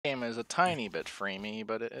Game is a tiny bit framey,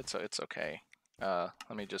 but it's okay.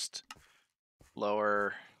 Let me just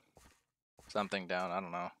lower something down. I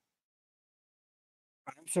don't know.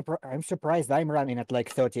 I'm surprised I'm running at like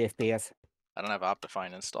 30 FPS. I don't have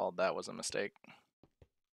Optifine installed. That was a mistake.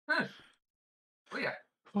 Huh. Oh yeah.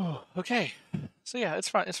 Okay. So yeah, it's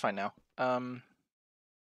fine. It's fine now. I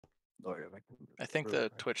think the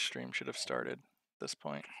Twitch stream should have started at this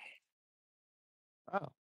point. Oh,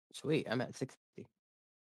 sweet. I'm at 60.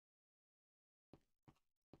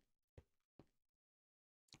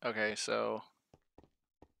 Okay, so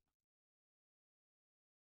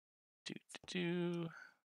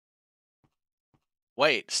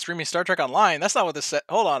wait, streaming Star Trek Online. That's not what this said.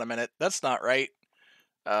 Hold on a minute. That's not right.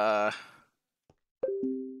 That's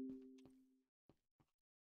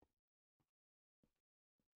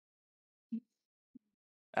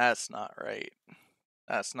not right.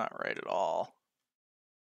 That's not right at all.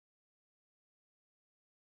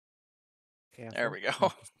 Careful. There we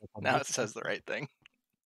go. Now it says the right thing.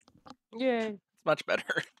 Yay. It's much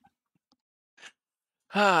better.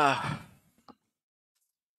 Ah.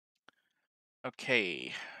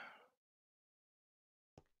 Okay.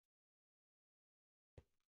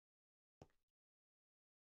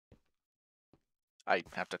 I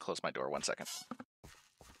have to close my door 1 second.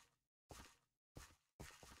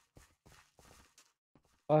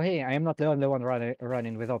 Oh hey, I am not the only one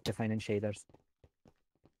running with Optifine and shaders.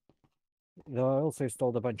 Though I also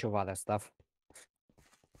installed a bunch of other stuff.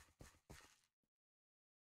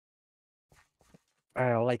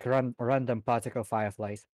 Like random particle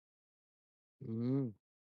fireflies. Mm.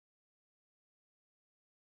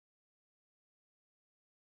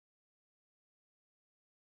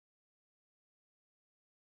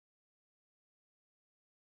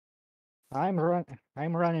 I'm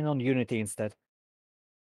running on Unity instead.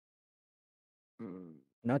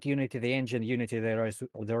 Not Unity the engine, Unity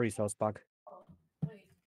the resource pack. Wait.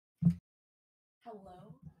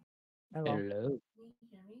 Hello? Hello. Hello. Can you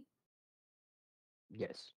hear me?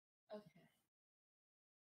 Yes. Okay.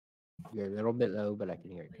 You're a little bit low, but I can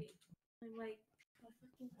hear you. Wait. I'm like, my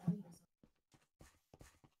fucking phone is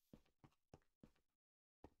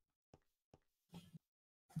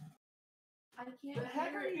I can't The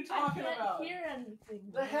heck hear, are you talking I can't about? hear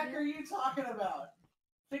anything. The heck are you talking about?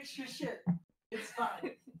 Fix your shit. It's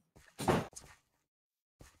fine.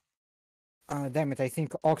 Damn it, I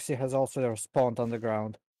think Oxy has also spawned on the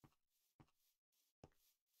ground.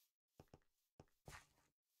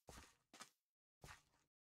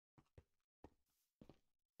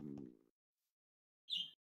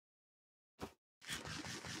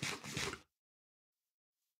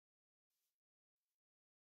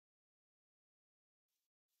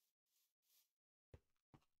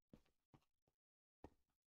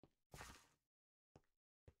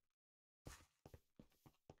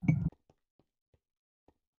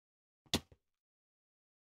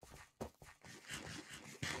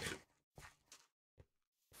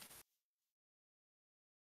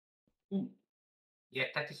 Yeah,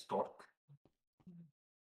 that is stork.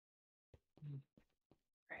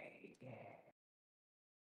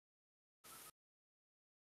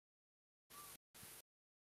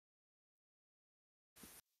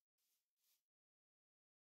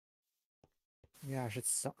 Yeah,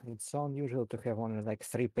 it's so unusual to have only like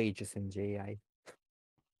 3 pages in JI.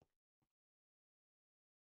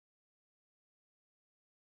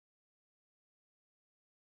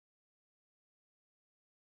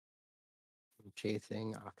 I'm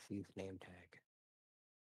chasing Oxy's name tag.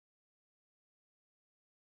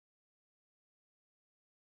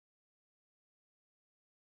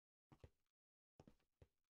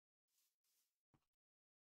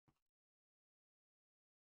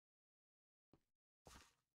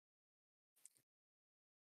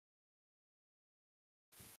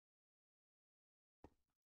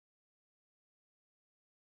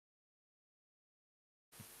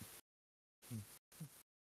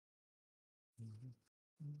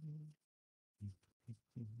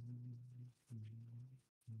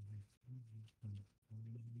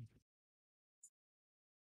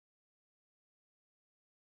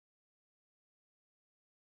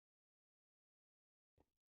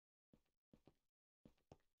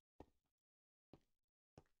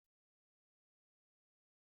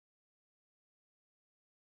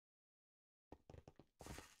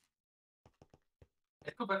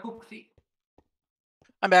 Let's go back Oopsie.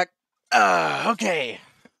 I'm back. Okay.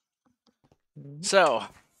 So,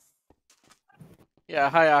 yeah,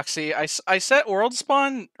 hi Oxy. I set world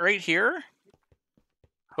spawn right here,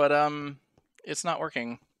 but it's not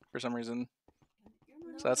working for some reason.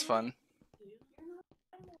 So that's fun.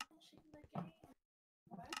 I'm watching the game.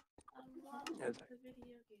 I'm watching the video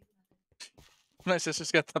game. My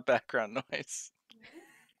sister's got the background noise.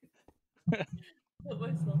 Put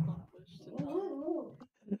myself on push to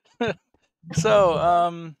not.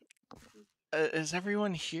 So, is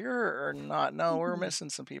everyone here or not? No, we're missing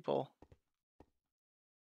some people.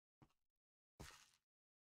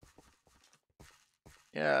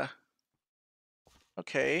 Yeah.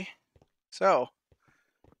 Okay. So,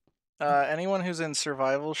 anyone who's in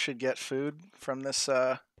survival should get food from this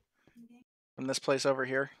place over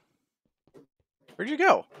here. Where'd you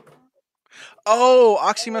go? Oh,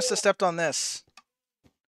 Oxy must have stepped on this.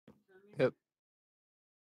 Yep.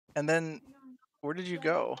 And then, where did you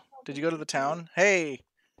go? Did you go to the town? Hey!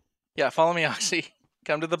 Yeah, follow me, Oxy.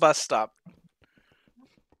 Come to the bus stop.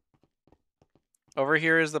 Over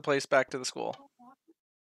here is the place back to the school.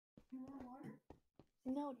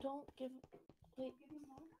 No, don't give. Wait.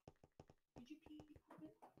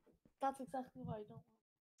 That's exactly why I don't.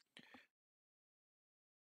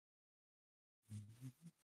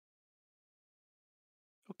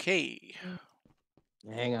 Okay.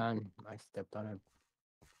 Hang on. I stepped on a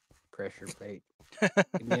pressure plate.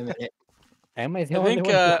 Give me a minute. Am I the I only think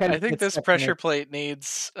one who I helped think with this stepping pressure it? plate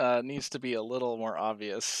needs to be a little more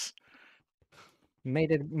obvious. Make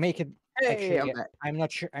it. Hey, I'm Actually, back.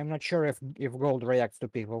 I'm not sure if gold reacts to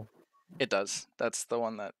people. It does. That's the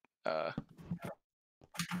one that that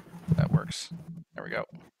works. There we go.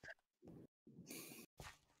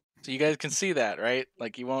 So you guys can see that, right?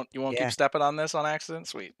 Like you won't Yeah. keep stepping on this on accident.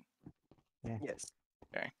 Sweet. Yes.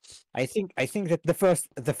 I think that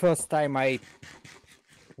the first time I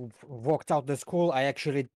walked out the school, I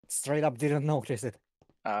actually straight up didn't notice it.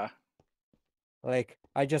 Like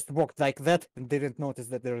I just walked like that and didn't notice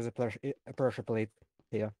that there was a pressure plate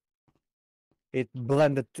here. It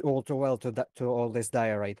blended all too well to all this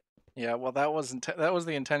diorite. Yeah. Well, that was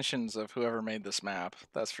the intentions of whoever made this map.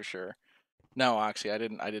 That's for sure. No, Oxy, I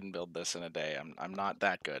didn't build this in a day. I'm not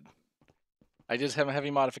that good. I just have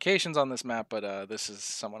heavy modifications on this map, but this is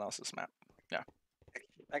someone else's map. Yeah.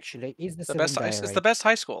 Actually, is this The best. even It's the diorite? best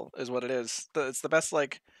high school, is what it is. It's the best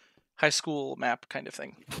like high school map kind of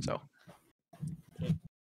thing. So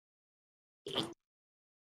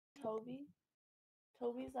Toby's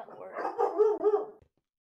at work.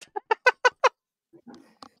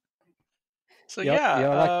 so Yep, yeah,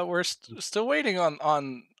 you're like- we're still waiting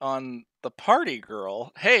on the party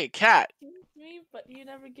girl. Hey, Cat. Me, but you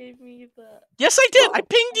never gave me the. Yes, I did. I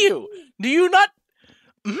pinged you. Do you not?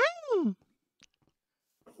 Mm.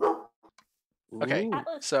 Okay. Ooh.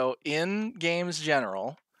 Atlas. So in games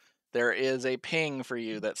general, there is a ping for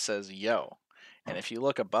you that says yo, and if you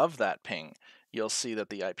look above that ping, you'll see that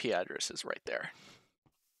the IP address is right there.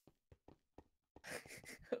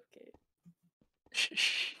 Okay.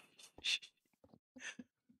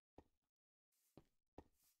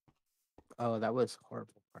 Oh, that was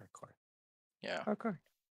horrible parkour. Yeah. Parkour.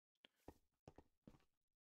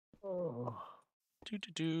 Oh.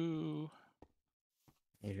 Do.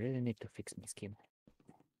 You really need to fix my skin.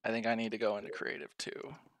 I think I need to go into creative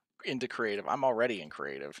too. Into creative. I'm already in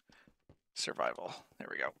creative. Survival. There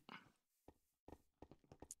we go.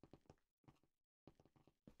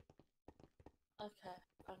 Okay,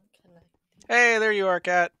 I'm connected. Hey, there you are,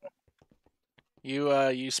 Cat.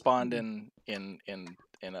 You spawned in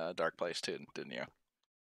a dark place too, didn't you?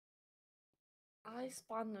 I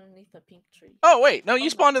spawned underneath a pink tree. Oh wait, no, you Oh,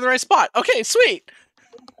 spawned in the right spot. Okay, sweet.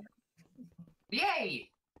 Yay!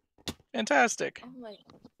 Fantastic. I'm like,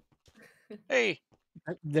 Hey.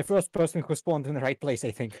 The first person who spawned in the right place,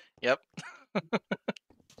 I think. Yep.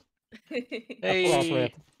 Hey.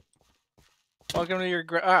 Appropriate. Welcome to your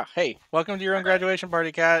hey, welcome to your own graduation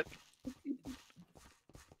party, Cat.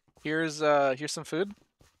 Here's some food.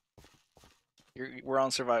 We're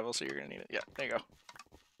on survival, so you're gonna need it. Yeah, there you go.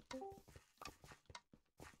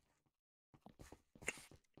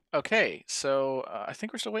 Okay, so I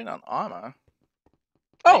think we're still waiting on Amma.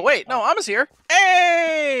 Oh wait, no, Amma's here.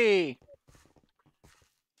 Hey,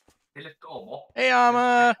 Det är lite Amo. hey,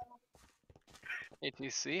 Amma.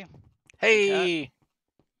 ATC. Hey.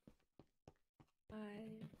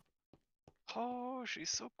 Oh, she's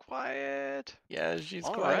so quiet. Yeah, she's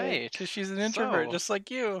All quiet right. because she's an introvert, So- just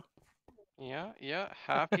like you. Yeah.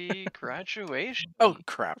 Happy graduation. Oh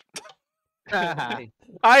crap! I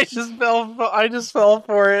just fell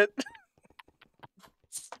for it.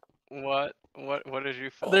 What did you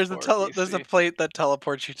fall There's for? there's a BC? plate that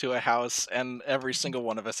teleports you to a house, and every single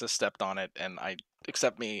one of us has stepped on it, and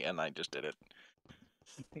except me, and I just did it.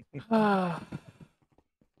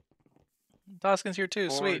 Dawson's here too.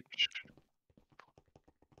 Sweet. Forge.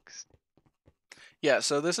 Yeah,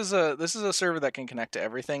 so this is a server that can connect to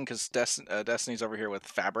everything because Destiny's over here with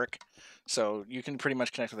Fabric, so you can pretty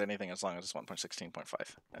much connect with anything as long as it's 1.16.5.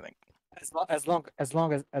 I think. As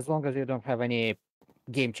long as you don't have any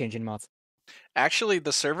game-changing mods. Actually,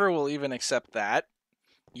 the server will even accept that.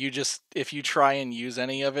 You just if you try and use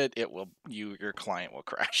any of it, it will your client will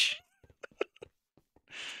crash.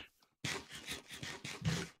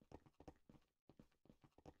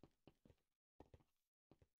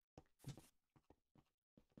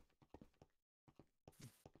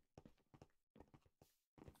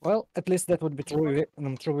 Well, at least that would be true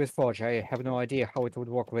with Forge. I have no idea how it would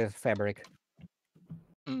work with Fabric.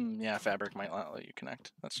 Yeah, Fabric might not let you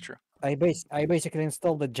connect. That's true. I basically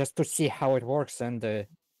installed it just to see how it works, and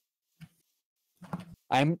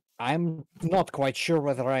I'm not quite sure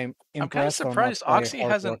whether I'm I'm kind of impressed or not surprised by Oxy how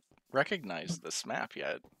it hasn't works. recognized this map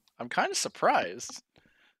yet. I'm kind of surprised.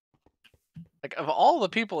 Like of all the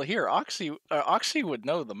people here, Oxy would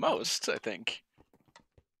know the most, I think.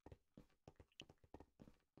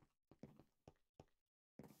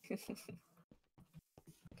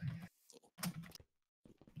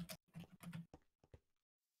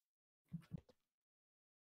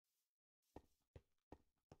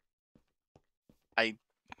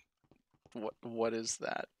 What is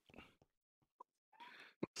that?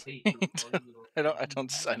 I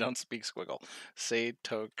don't speak squiggle.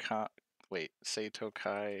 Seitokai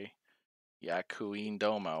Yakuin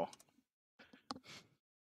Domo.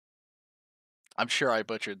 I'm sure I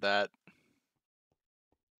butchered that.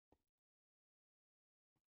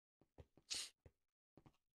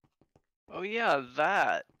 Oh yeah,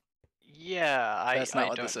 that. Yeah, That's I not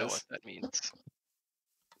what don't this know is. what that means.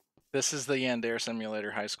 This is the Yandere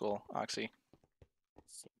Simulator High School, Oxy.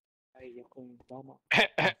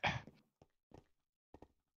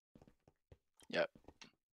 Yep.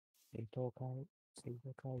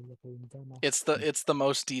 It's the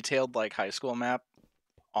most detailed like high school map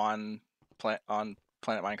on Planet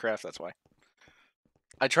Minecraft. That's why.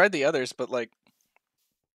 I tried the others, but like,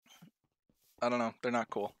 I don't know, they're not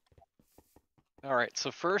cool. All right,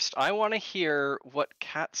 so first I want to hear what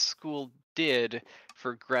Cat School did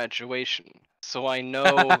for graduation, so I know,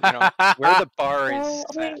 where the bar is Well,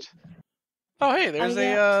 set. Oh, hey, there's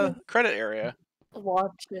yet a to credit area.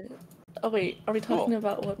 watch it. Oh wait, are we talking Cool.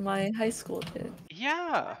 about what my high school did?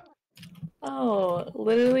 Yeah. Oh,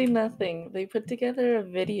 literally nothing. They put together a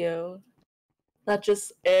video that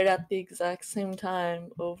just aired at the exact same time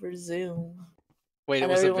over Zoom. Wait, it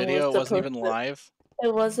And was a everyone was video. It wasn't even supposed to. live.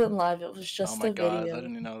 It wasn't live, it was Oh just my a god, I video.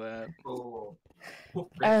 didn't know that. Oh.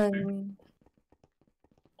 And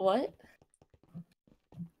what?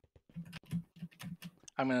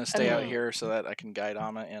 I'm gonna stay out mean- here so that I can guide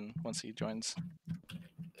Ama in once he joins.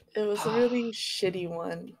 It was a really shitty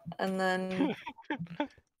one. And then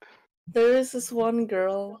there is this one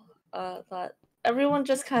girl that everyone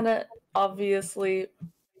just kind of obviously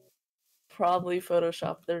probably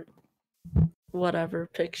photoshopped their whatever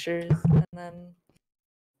pictures. And then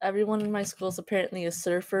everyone in my school is apparently a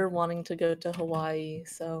surfer wanting to go to Hawaii.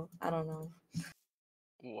 So I don't know.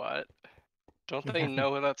 What? Don't they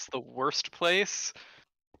know that's the worst place?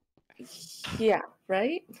 Yeah,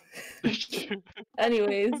 right?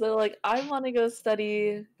 Anyways, so like I want to go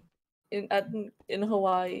study in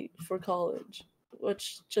Hawaii for college,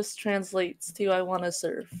 which just translates to I want to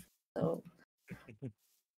surf. So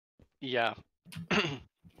Yeah.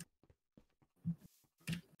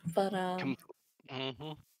 but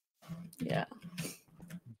Mhm. yeah.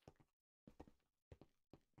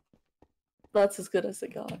 That's as good as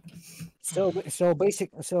it got. So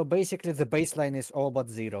basically the baseline is all but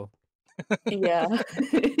 0. Yeah.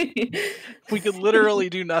 We could literally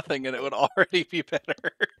do nothing and it would already be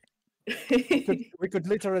better. We could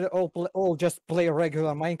literally all just play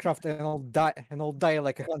regular Minecraft and all die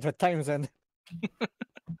like 100 times and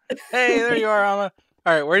Hey, there you are, Ama.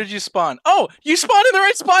 All right, where did you spawn? Oh, you spawned in the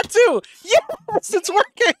right spot too. Yes, it's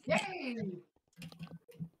working. Yay!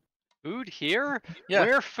 Food here? Yeah.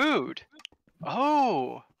 Where food?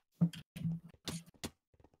 Oh.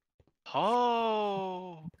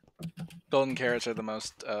 Oh. Golden carrots are the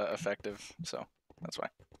most effective, so that's why.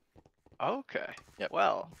 Okay. Yep.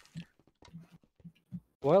 Well.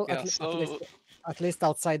 well Yeah, at least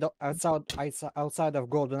outside of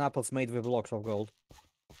golden apples made with blocks of gold.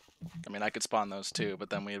 I mean, I could spawn those too,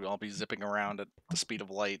 but then we'd all be zipping around at the speed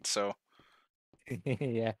of light. So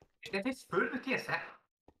Yeah. Dit is spulletjes, hè?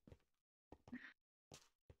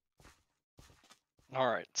 All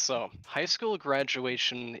right, so high school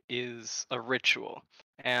graduation is a ritual,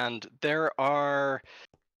 and there are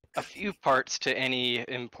a few parts to any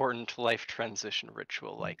important life transition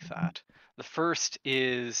ritual like that. The first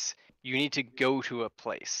is you need to go to a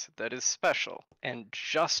place that is special and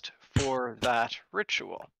just for that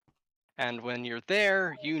ritual. And when you're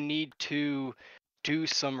there, you need to do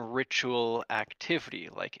some ritual activity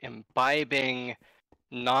like imbibing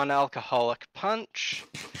non-alcoholic punch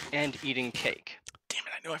and eating cake. Damn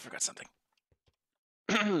it! I knew I forgot something.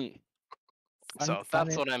 So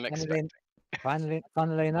that's what I'm expecting.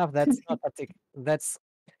 Funnily enough, that's not that's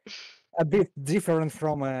a bit different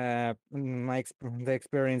from the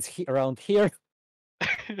experience around here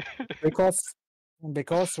because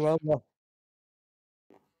well,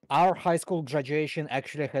 our high school graduation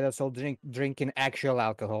actually had us all drinking actual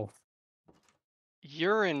alcohol.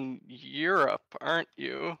 You're in Europe, aren't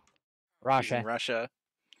you? He's in Russia. Russia.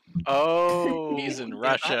 Oh, He's in yeah,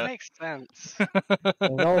 Russia. that makes sense.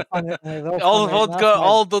 Though All funnily vodka enough,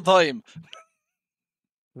 all the time.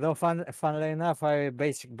 funnily enough, I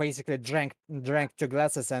basically drank 2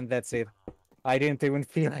 glasses and that's it. I didn't even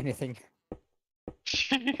feel anything.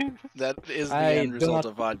 That is the I end do result not-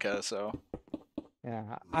 of vodka. So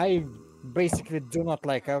Yeah, I basically do not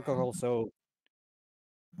like alcohol, so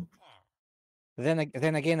then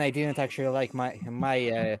again, I didn't actually like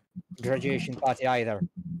my graduation party either.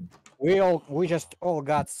 We just all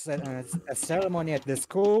got a ceremony at the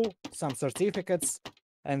school, some certificates,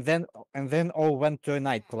 and then all went to a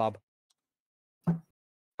nightclub.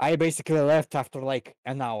 I basically left after like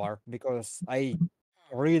an hour because I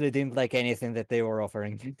really didn't like anything that they were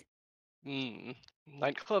offering.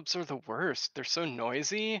 Nightclubs are the worst. They're so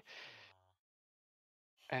noisy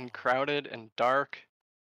and crowded and dark.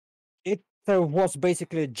 It was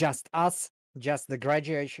basically just us, just the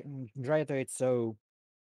graduates, so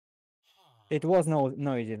it was no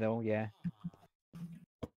noisy though. Yeah.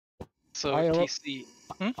 So I al- TC,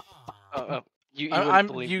 Hmm? you wouldn't I'm.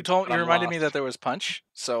 believe You this, told. but You I'm reminded me that lost. there was punch.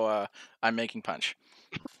 So I'm making punch.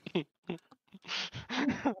 There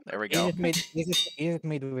we is go. it made is it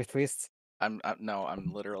made with twists? No.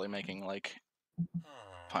 I'm literally making like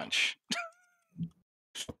punch.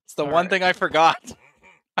 It's the All one right. thing I forgot.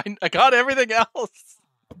 I got everything else.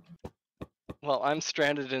 Well, I'm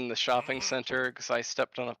stranded in the shopping center because I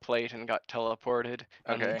stepped on a plate and got teleported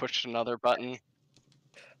and then Okay. pushed another button.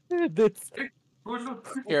 That's Good look.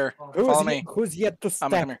 Here, follow me. who's yet to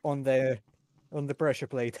Amma, come step here. on the pressure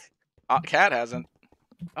plate. Cat hasn't.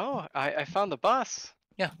 Oh, I found the bus.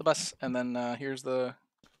 Yeah, the bus. And then here's the.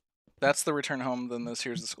 That's the return home. Then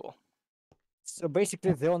here's the school. So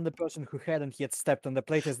basically, the only person who hadn't yet stepped on the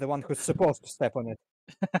plate is the one who's supposed to step on it.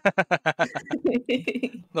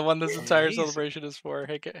 The one this entire Amazing. celebration is for.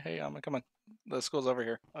 Hey, Amma, come on. The school's over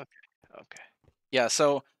here. Okay. Yeah.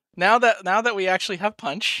 So now that we actually have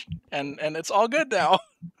punch and it's all good now.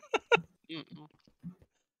 Mm-mm.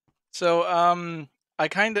 So I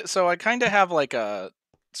kind of have like a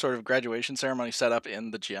sort of graduation ceremony set up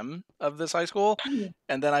in the gym of this high school,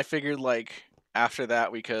 and then I figured like after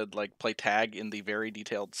that we could like play tag in the very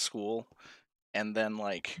detailed school, and then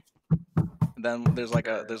there's like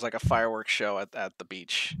a fireworks show at the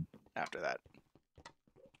beach after that.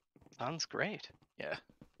 Sounds great. Yeah.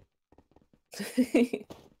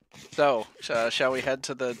 So shall we head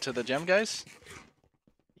to the gym, guys?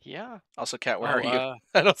 Yeah. Also, Cat, where Oh, are you?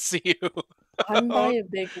 I don't see you. I'm by a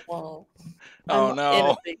big wall. Oh I'm no. in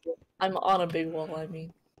a big wall. I'm on a big wall, I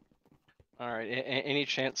mean. All right. Any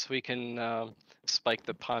chance we can spike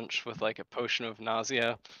the punch with like a potion of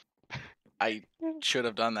nausea? I should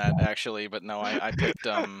have done that actually, but no, I picked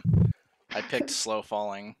slow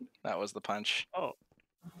falling. That was the punch. Oh.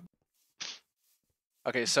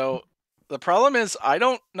 Okay, so the problem is I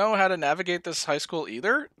don't know how to navigate this high school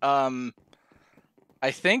either. I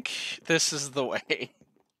think this is the way.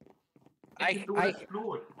 I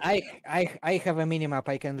have a mini map.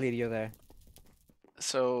 I can lead you there.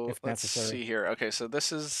 So If let's necessary. see here. Okay, so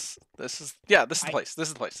this is the place. This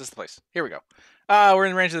is the place. Here we go. We're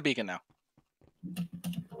in range of the beacon now.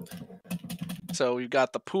 So we've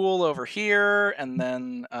got the pool over here, and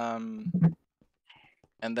then the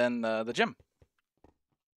gym.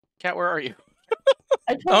 Cat, where are you?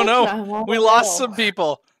 I told Oh no, you I'm on we a lost wall. some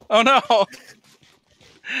people. Oh no.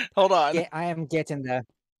 Hold on. Yeah, I am getting there.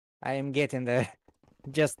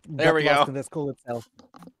 Just There got we lost go. in the school itself.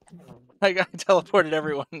 I teleported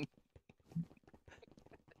everyone.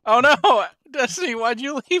 Oh no, Destiny, why'd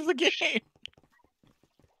you leave the game?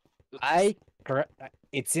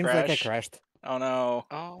 It seems like I Crash. crashed. Oh no.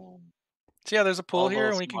 Oh. So yeah, there's a pool All here,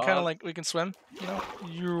 and those we can kind of mobs. like we can swim. You know.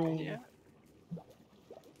 Yeah.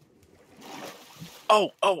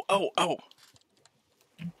 Oh.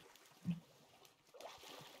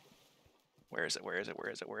 Where is it?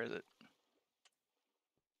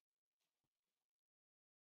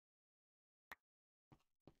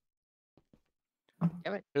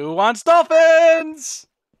 Damn it. Who wants dolphins?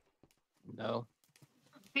 No.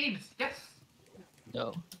 Beams, yes.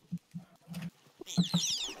 No.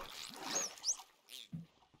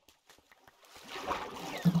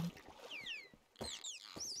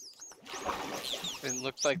 It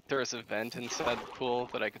looked like there was a vent inside the pool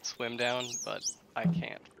that I could swim down, but I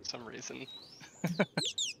can't for some reason.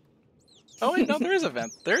 Oh wait, no, there is a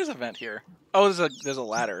vent. There is a vent here. Oh, there's a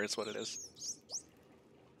ladder. Is what it is.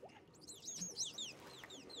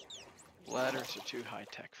 Ladders are too high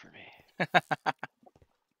tech for me.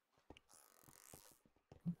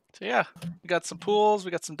 So yeah, we got some pools.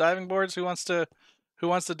 We got some diving boards. Who wants to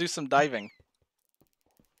do some diving?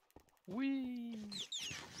 Whee!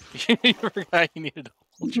 You forgot you needed to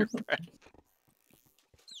hold your breath.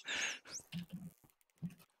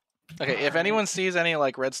 Okay, if anyone sees any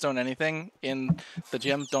like redstone anything in the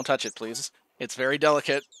gym, don't touch it, please. It's very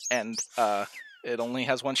delicate and it only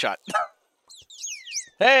has one shot.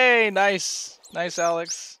 Hey, nice,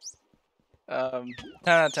 Alex. 10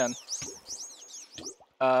 out of 10.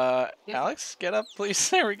 Alex, get up, please.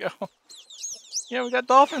 There we go. Yeah, we got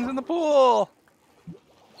dolphins in the pool.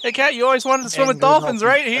 Hey, Kat, you always wanted to swim And with there's dolphins,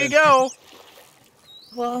 right? Here you go.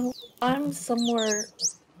 Well, I'm somewhere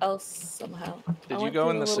else somehow. Did I you went go through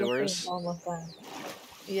in a the little sewers? thing on the phone.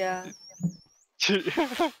 Yeah.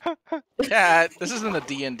 Kat, this isn't a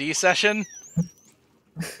D&D session.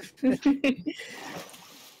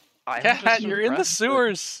 I'm Kat, just you're in the impressed that-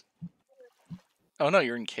 sewers. Oh no,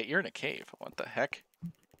 you're in a cave. What the heck?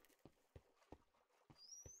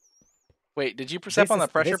 Wait, did you step This on the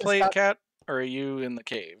is- pressure this is plate, not- Kat? Or are you in the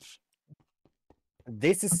cave?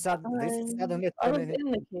 This is suddenly I was turning.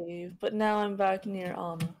 in the cave, but now I'm back near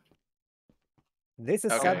Alma. This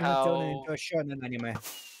is Okay. suddenly turning How- into a shonen anime.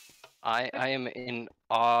 I am in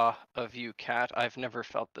awe of you, Kat. I've never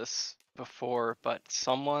felt this before, but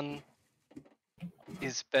someone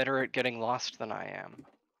is better at getting lost than I am.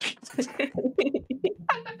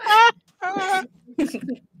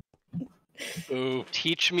 Oof.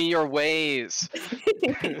 Teach me your ways.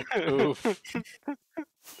 Oof.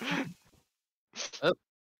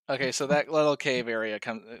 Okay, so that little cave area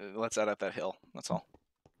comes. Let's edit that hill. That's all.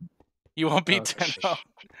 You won't be Okay. 10.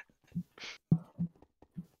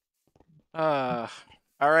 All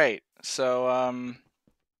right. So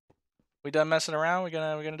we done messing around. We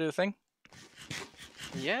gonna do the thing.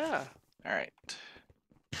 Yeah. All right.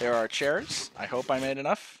 There are chairs. I hope I made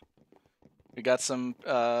enough. We got some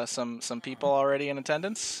people already in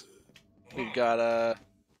attendance. We've got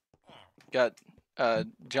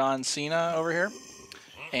John Cena over here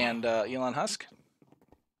and Elon Husk.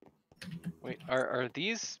 Wait, are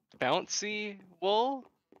these bouncy wool?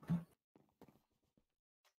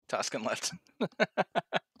 Tuscan left.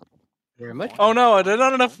 Very much. Oh no, are there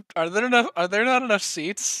not enough? Are there not enough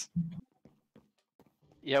seats?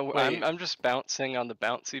 Yeah, Wait. I'm just bouncing on the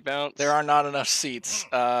bouncy bounce. There are not enough seats.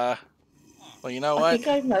 Well, you know I what? think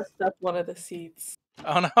I messed up one of the seats.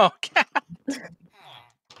 Oh no,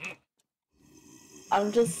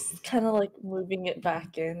 I'm just kind of like moving it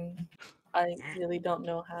back in. I really don't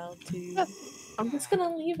know how to. I'm just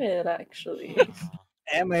gonna leave it actually.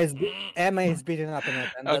 Emma is beaten up in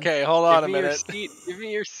attendance. Okay, hold on Give a me your minute. seat. Give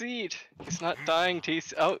me your seat. He's not dying,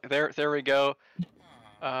 TC. Oh, there we go.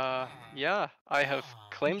 Yeah, I have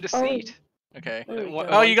claimed a Oh, seat. Okay. There we Wha- go.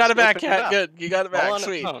 Oh, you got just it back, opened it Cat. up. Good. You got it All back. on its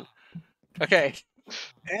Sweet. own. Okay.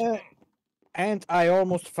 And I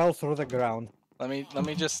almost fell through the ground. Let me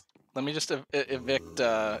just evict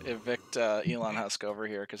Elon Husk over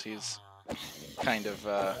here because he's kind of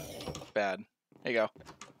bad. There you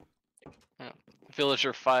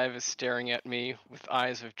Villager 5 is staring at me with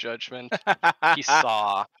eyes of judgment. go. He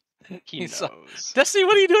saw. He He saw. knows. Destiny,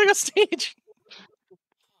 what are you doing on stage?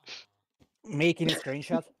 Making a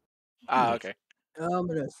screenshot. Ah, okay.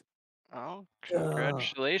 Ominous. Oh,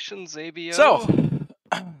 congratulations, ABO. So,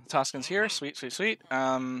 Toscan's here. Sweet, sweet, sweet.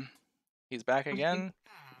 He's back again.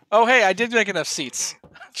 Oh, hey, I did make enough seats,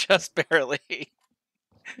 just barely.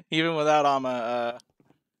 Even without Amma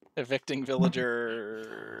evicting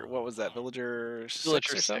villager. What was that? Villager 6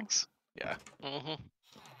 Villager or so? 6. Yeah. Mm-hmm.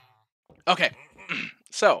 Okay.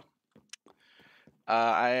 So,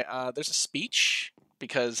 there's a speech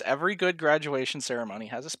because every good graduation ceremony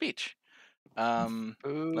has a speech.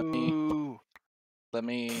 Ooh. Let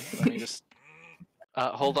me just.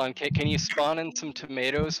 Hold on. Can you spawn in some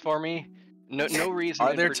tomatoes for me? No reason.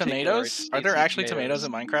 Are in there particular, I tomatoes? just Are need there some actually tomatoes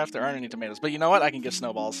in Minecraft? There aren't any tomatoes. But you know what? I can give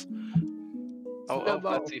snowballs. Oh,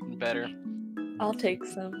 Snowball. that's even better. I'll take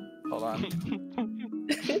some. Hold on.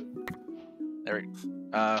 There we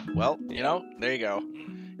well, you know, there you go.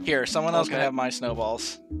 Here, someone else can Okay. have my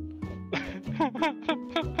snowballs. Oh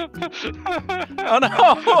no!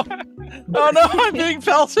 Oh no! I'm being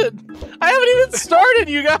pelted. I haven't even started,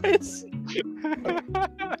 you guys. Do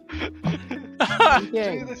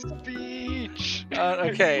the speech.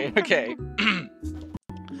 Okay.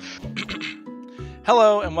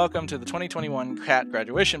 Hello and welcome to the 2021 CAT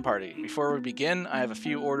graduation party. Before we begin, I have a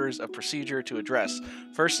few orders of procedure to address.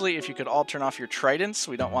 Firstly, if you could all turn off your tridents,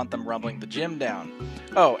 we don't want them rumbling the gym down.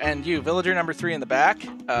 Oh, and you, villager number 3 in the back,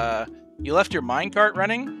 you left your minecart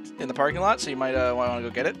running in the parking lot, so you might want to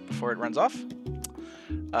go get it before it runs off.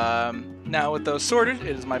 Now, with those sorted,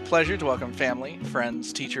 it is my pleasure to welcome family,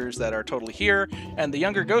 friends, teachers that are totally here, and the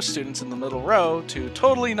younger ghost students in the middle row to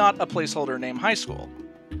Totally Not a Placeholder Name High School.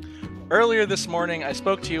 Earlier this morning, I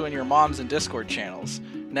spoke to you in your moms and Discord channels.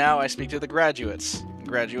 Now I speak to the graduate.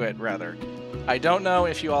 I don't know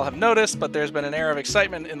if you all have noticed, but there's been an air of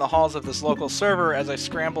excitement in the halls of this local server as I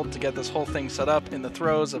scrambled to get this whole thing set up in the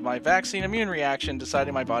throes of my vaccine immune reaction,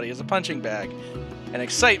 deciding my body is a punching bag. An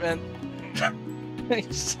excitement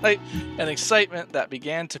that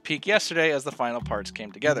began to peak yesterday as the final parts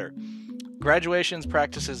came together. Graduation's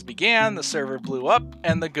practices began, the server blew up,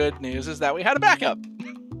 and the good news is that we had a backup.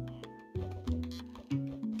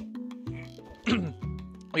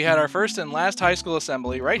 We had our first and last high school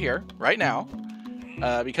assembly right here, right now,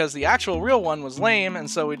 because the actual real one was lame, and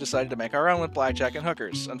so we decided to make our own with blackjack and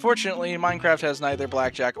hookers. Unfortunately, Minecraft has neither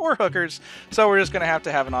blackjack or hookers, so we're just going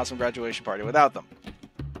to have an awesome graduation party without them.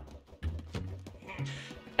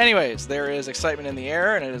 Anyways, there is excitement in the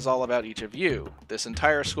air, and it is all about each of you. This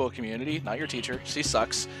entire school community, not your teacher, she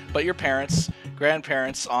sucks, but your parents,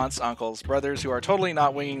 grandparents, aunts, uncles, brothers who are totally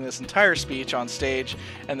not winging this entire speech on stage,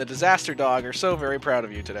 and the disaster dog are so very proud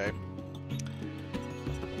of you today.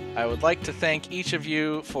 I would like to thank each of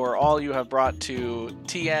you for all you have brought to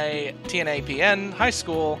TNAPN High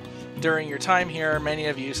School during your time here, many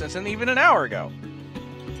of you since even an hour ago.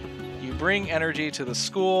 You bring energy to the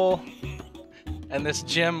school and this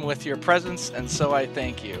gym with your presence, and so I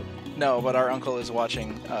thank you. No, but our uncle is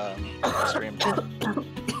watching the stream,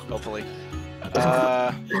 hopefully.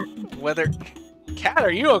 Cat,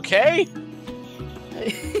 are you okay?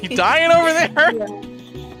 You dying over there? Yeah.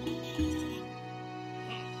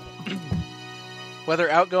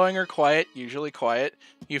 Whether outgoing or quiet, usually quiet,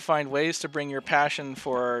 you find ways to bring your passion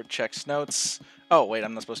for checks notes. Oh, wait,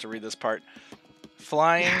 I'm not supposed to read this part.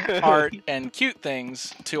 Flying, art, and cute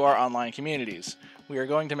things to our online communities. We are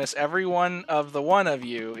going to miss every one of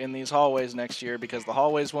you in these hallways next year because the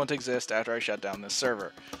hallways won't exist after I shut down this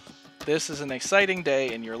server. This is an exciting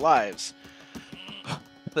day in your lives.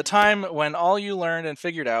 The time when all you learned and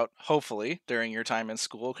figured out, hopefully, during your time in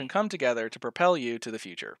school can come together to propel you to the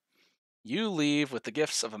future. You leave with the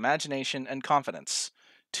gifts of imagination and confidence.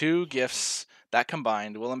 2 gifts that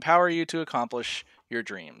combined will empower you to accomplish your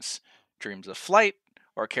dreams. Dreams of flight,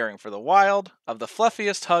 or caring for the wild, of the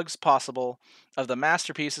fluffiest hugs possible, of the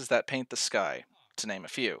masterpieces that paint the sky, to name a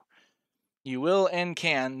few. You will and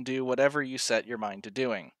can do whatever you set your mind to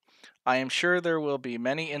doing. I am sure there will be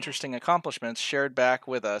many interesting accomplishments shared back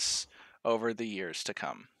with us over the years to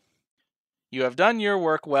come. You have done your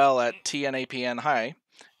work well at TNAPN High,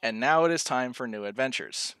 and now it is time for new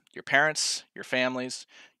adventures. Your parents, your families,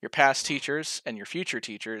 your past teachers, and your future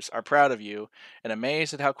teachers are proud of you and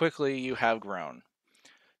amazed at how quickly you have grown.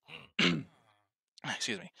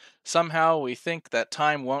 Excuse me. Somehow we think that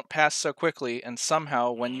time won't pass so quickly, and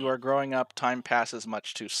somehow when you are growing up, time passes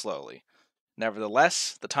much too slowly.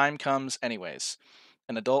 Nevertheless, the time comes anyways,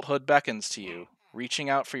 and adulthood beckons to you, reaching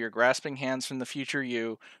out for your grasping hands from the future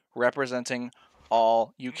you, representing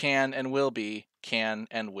all you can and will be, can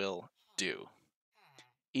and will do.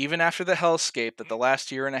 Even after the hellscape that the last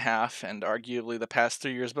year and a half, and arguably the past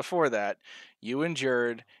 3 years before that, you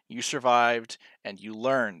endured, you survived, and you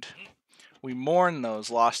learned. We mourn those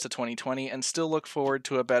lost to 2020 and still look forward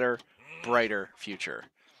to a better, brighter future.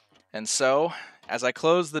 And so, as I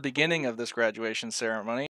close the beginning of this graduation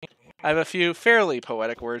ceremony, I have a few fairly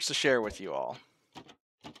poetic words to share with you all.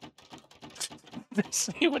 What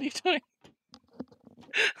are you doing?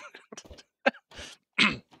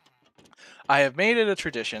 I have made it a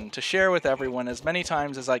tradition to share with everyone as many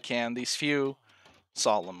times as I can these few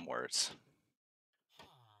solemn words.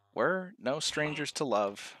 We're no strangers to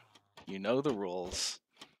love. You know the rules,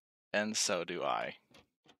 and so do I.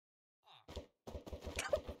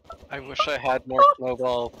 I wish I had more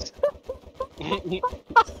snowballs.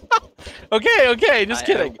 Okay, just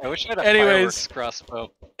kidding. I wish I had a Anyways. fireworks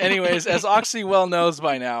crossbow. Anyways, as Oxy well knows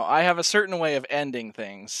by now, I have a certain way of ending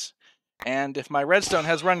things. And if my redstone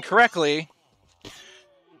has run correctly,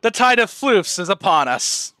 the tide of floofs is upon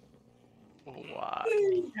us. What?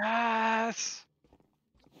 Yes!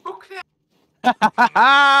 Okay.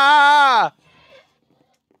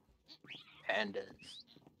 Pandas.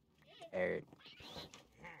 Carrot.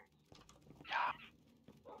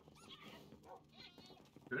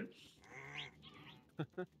 Good.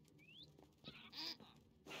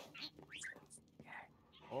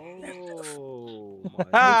 Oh my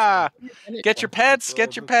Ah! Finish Get your one. pets, get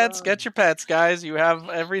Across your the pets, sun. get your pets, guys. You have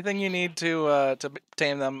everything you need to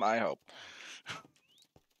tame them, I hope.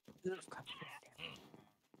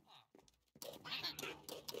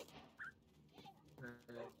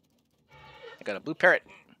 I got a blue parrot.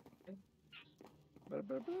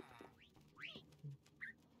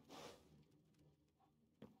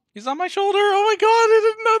 He's on my shoulder. Oh my god, I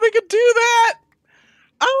didn't know they could do that.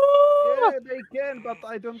 Oh! Yeah, they can, but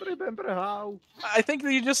I don't remember how. I think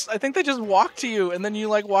they just walk to you and then you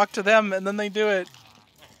like walk to them and then they do it.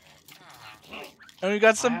 And we've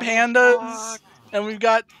got some pandas. And we've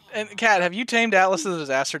got Cat, have you tamed Atlas the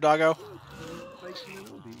Disaster Doggo?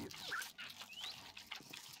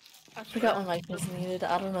 I forgot my mic was muted.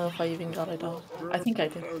 I don't know if I even got it off. I think I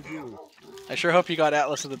did. I sure hope you got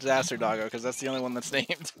Atlas the Disaster Doggo, because that's the only one that's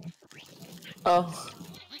named. Oh.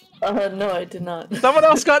 No, I did not. Someone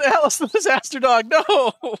else got Atlas the Disaster Dog.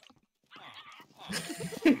 No!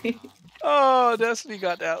 Oh, Destiny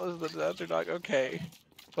got Atlas the Disaster Dog. Okay.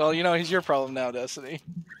 Well, you know, he's your problem now, Destiny.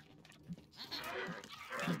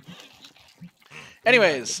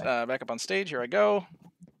 Anyways, back up on stage. Here I go.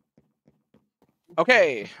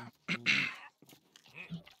 Okay.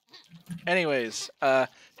 Anyways,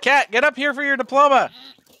 Kat, get up here for your diploma.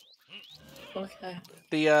 Okay.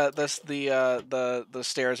 The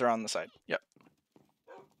stairs are on the side. Yep.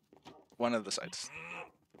 One of the sides.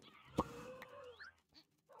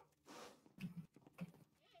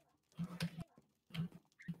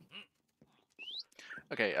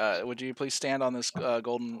 Okay, would you please stand on this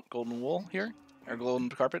golden wool here? Or golden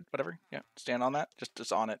carpet, whatever. Yeah, stand on that.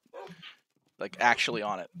 Just on it. Like, actually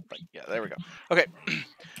on it. Like, yeah, there we go. Okay.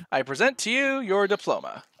 I present to you your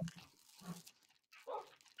diploma.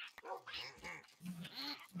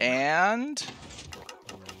 And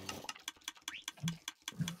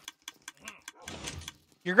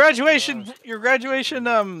your graduation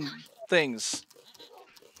things.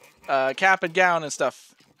 Cap and gown and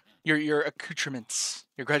stuff. Your accoutrements.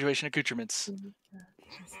 Your graduation accoutrements.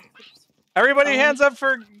 Everybody hands up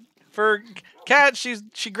for Kat. She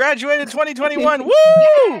graduated 2021. Woo!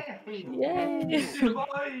 Yay!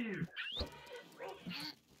 Survive!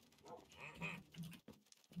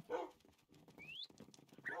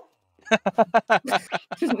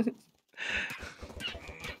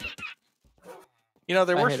 You know,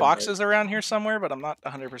 there I were hit 'em foxes around here somewhere, but I'm not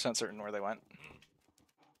 100% certain where they went.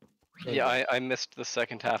 Yeah, I missed the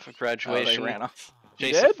second half of Oh, they graduation. ran off. You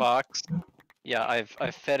Chase a did? fox. Yeah,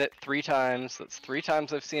 I've fed it 3 times. That's 3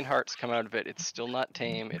 times I've seen hearts come out of it. It's still not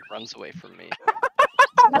tame. It runs away from me.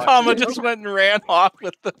 Mama just went and ran off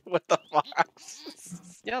with the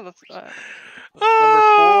fox. Yeah, that's number 4.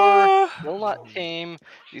 Ah! Still not tame.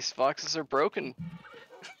 These foxes are broken.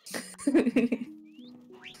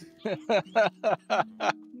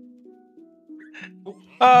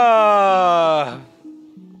 Ah.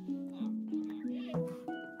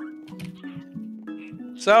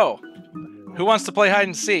 So, who wants to play hide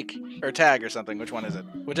and seek or tag or something? Which one is it?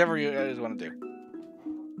 Whichever you guys want to do.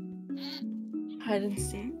 Hide and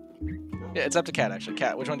seek. Yeah, it's up to Kat actually.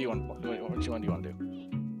 Kat, which one do you want? Which one do you want to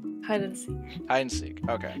do? Hide and seek. Hide and seek.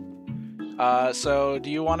 Okay. So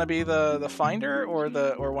do you want to be the finder or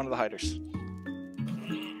one of the hiders?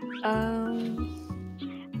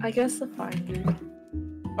 I guess the finder.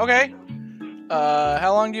 Okay.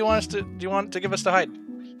 How long do you want to give us to hide?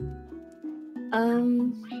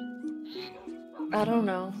 I don't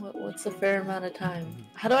know. What's a fair amount of time?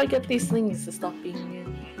 How do I get these things to stop being weird?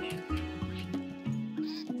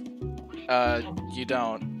 You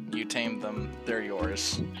don't. You tamed them. They're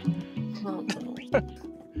yours. Oh, no.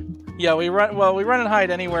 Yeah, we run and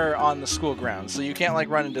hide anywhere on the school grounds, so you can't like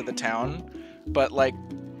run into the town, but like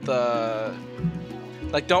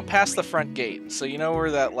don't pass the front gate. So you know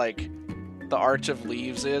where that like the arch of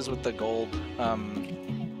leaves is with the gold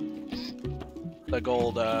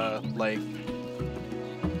like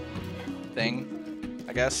thing,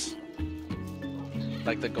 I guess,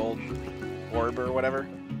 like the gold orb or whatever.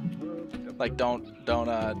 Like don't go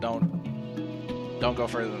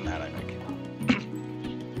further than that, I think.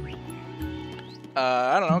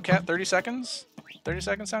 I don't know, Kat, 30 seconds? 30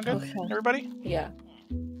 seconds sound good? Okay. Everybody? Yeah.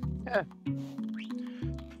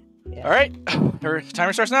 All right. Her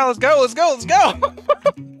timer starts now. Let's go. Let's go. Let's go.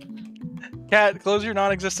 Kat, close your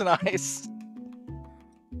non-existent eyes.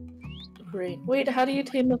 Great. Wait, how do you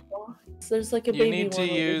tame a fox? There's like a You baby need to one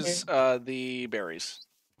over use here. the berries.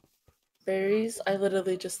 Berries? I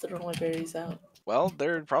literally just threw my berries out. Well,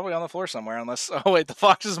 they're probably on the floor somewhere, unless... Oh, wait, the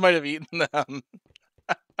foxes might have eaten them.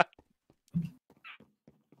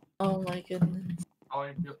 Oh my goodness.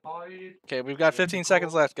 Okay, we've got 15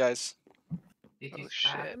 seconds left, guys. Oh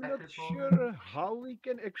shit. I'm not sure how we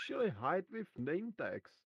can actually hide with name tags.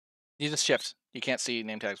 You just shift. You can't see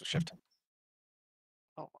name tags with shift.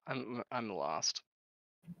 Oh, I'm lost.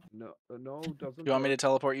 No, doesn't You want me to work.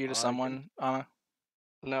 teleport you to I can- someone, Anna?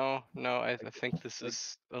 No, I can- think this I-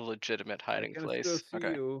 is a legitimate I hiding can still place. see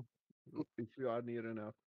Okay. you if you are near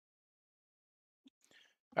enough.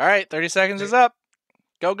 All right, 30 seconds is up.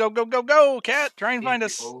 Go, go, go, go, go, Cat. Try and find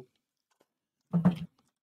us.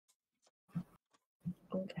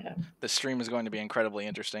 Okay. This stream is going to be incredibly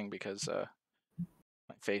interesting because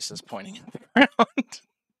my face is pointing at the ground.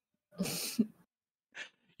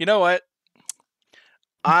 You know what?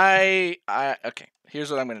 Okay.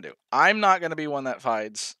 Here's what I'm gonna do. I'm not gonna be one that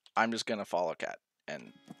hides. I'm just gonna follow Cat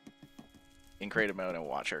and in creative mode and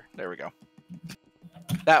watch her. There we go.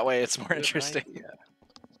 That way, it's more Good interesting. idea.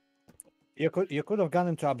 You could have gone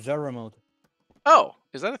into observer mode. Oh,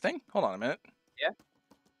 is that a thing? Hold on a minute.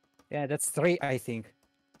 Yeah, that's 3, I think.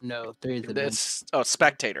 No, 3 is It's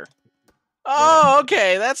spectator. Oh,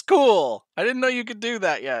 okay, that's cool. I didn't know you could do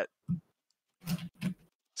that yet.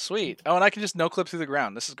 Sweet. Oh, and I can just no clip through the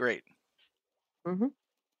ground. This is great.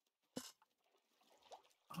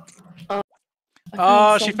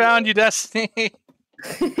 Oh, she found you, Destiny.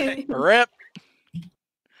 Rip.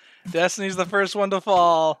 Destiny's the first one to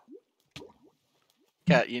fall.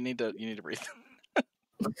 Cat, you need to breathe.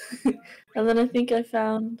 And then I think I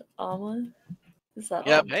found Alma. Is that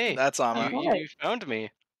Yep, Alma? Hey, that's Ama. you found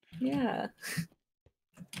me. Yeah.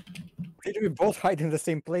 Did we both hide in the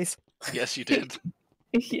same place? Yes, you did.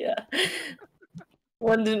 Yeah.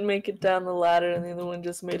 One didn't make it down the ladder, and the other one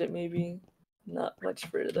just made it maybe not much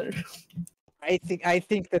further. I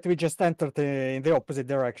think that we just entered in the opposite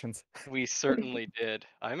directions. We certainly did.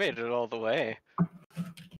 I made it all the way.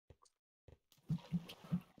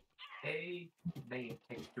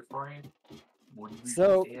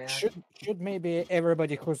 So should maybe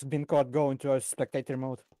everybody who's been caught go into a spectator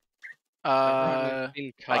mode? I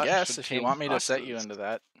guess should if you change want me to set you boxes. into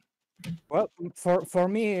that. Well, for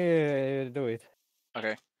me, do it.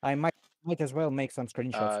 Okay. I might as well make some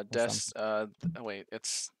screenshots. or something. Wait,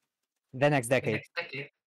 it's The next decade.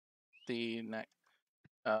 the next.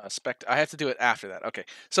 I have to do it after that. Okay.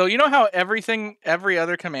 So you know how every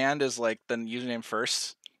other command is like the username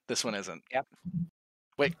first? This one isn't. Yep.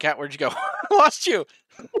 Wait, Cat, where'd you go? I lost you.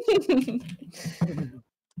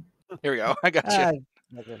 Here we go. I got you.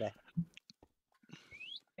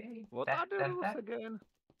 What are the rules again?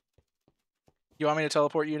 You want me to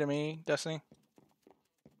teleport you to me, Destiny?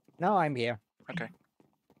 No, I'm here. Okay.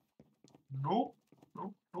 No.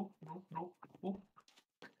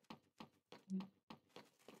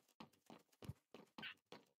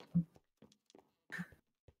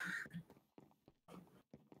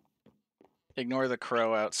 Ignore the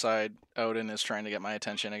crow outside. Odin is trying to get my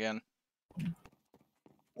attention again.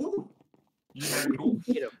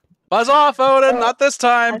 Buzz off, Odin! Not this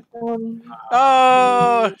time!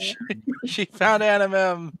 Oh! She found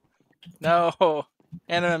Animem! No!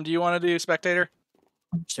 Animem, do you want to do spectator?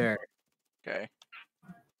 Sure. Okay.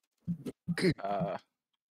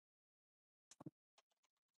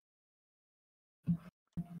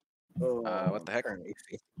 What the heck?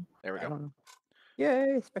 There we go.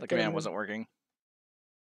 Yay! The command wasn't working.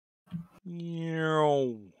 There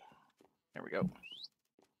we go.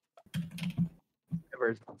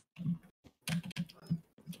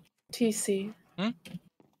 TC. Hmm?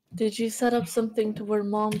 Did you set up something to where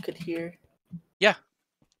Mom could hear? Yeah.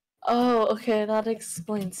 Oh, okay, that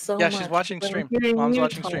explains so Yeah, much. she's watching because I'm stream. hearing Mom's you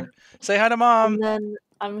watching talk, stream. Say hi to Mom! And then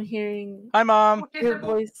I'm hearing Hi, Mom! your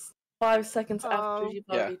voice 5 seconds after Hello. you've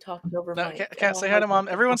Yeah. already talked over No, Mike. Cat, say hi to Mom.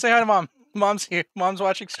 Everyone say hi to Mom. Mom's here. Mom's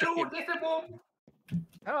watching stream.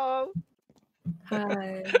 Hello.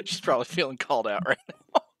 Hi. She's probably feeling called out right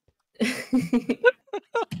now.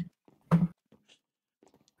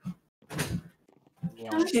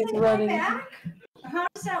 She's running. How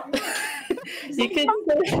does that work?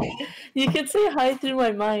 You could say hi through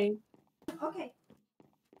my mic. Okay.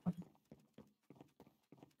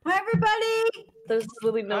 Hi, everybody. There's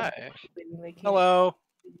really no. Hi. They can't- Hello.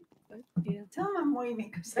 Yeah. Tell them I'm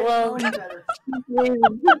waving because I Well- don't know any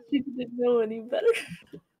better. She didn't know any better.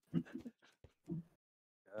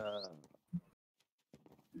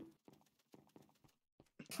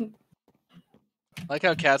 Like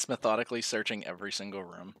how Cat's methodically searching every single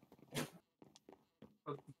room.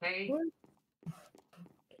 Okay.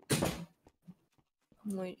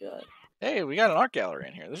 Oh my god. Hey, we got an art gallery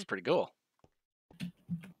in here. This is pretty cool.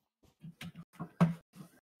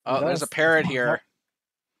 Oh, there's a Those- parrot tho- here.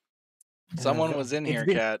 Someone tho- was in it's here,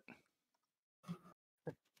 been- Cat.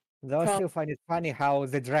 Though I still find it funny how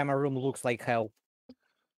the drama room looks like hell.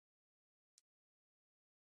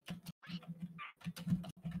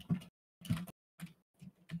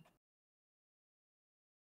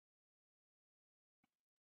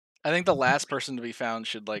 I think the last person to be found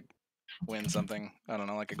should like win something. I don't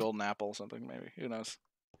know, like a golden apple or something, maybe. Who knows?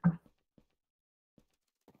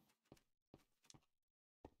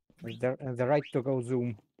 The right to go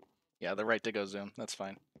zoom. Yeah, the right to go zoom. That's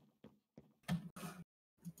fine.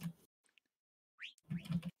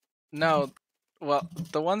 No, well,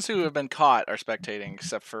 the ones who have been caught are spectating,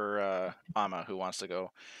 except for Amma, who wants to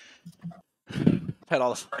go pet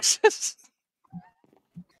all the foxes.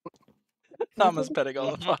 Amma's petting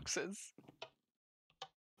all the foxes.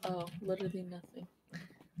 Oh, literally nothing.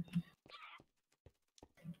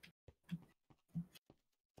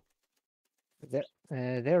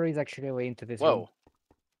 There is actually a way into this Whoa.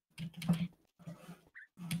 room.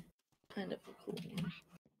 Kind of a cool one.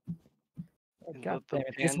 God The damn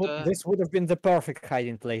it. panda- This would have been the perfect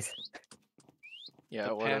hiding place. Yeah,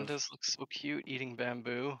 The it would've. pandas look so cute eating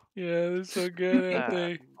bamboo. Yeah, they're so good, aren't Ah.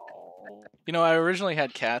 they? You know, I originally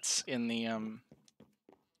had cats in the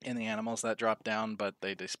animals that dropped down, but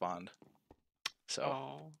they despawned. So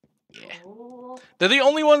Oh. yeah, Oh, they're the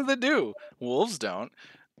only ones that do. Wolves don't,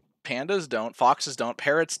 pandas don't, foxes don't,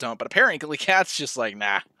 parrots don't, but apparently cats just like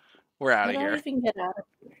nah, we're out How of do I here. even get out of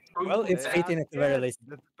here? Well, it's They 18 are at the very cats, least.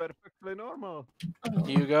 That's perfectly normal. Oh,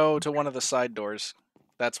 You go to one of the side doors.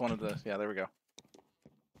 That's one of the. Yeah, there we go.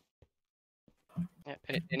 Yeah,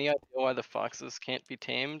 any idea why the foxes can't be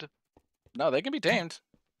tamed? No, they can be tamed.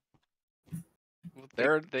 Well,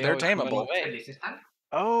 They're always run tameable. away.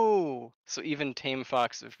 Oh, so even tame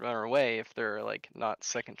foxes run away if they're like not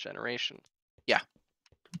second generation. Yeah.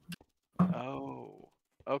 Oh,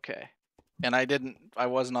 okay. And I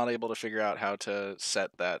was not able to figure out how to set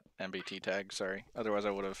that MBT tag. Sorry, otherwise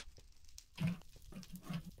I would have.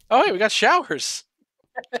 Oh, hey, we got showers.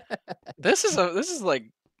 This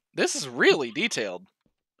is really detailed.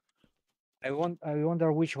 I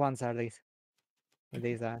wonder which ones are these.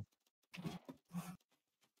 These are.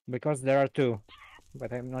 Because there are two,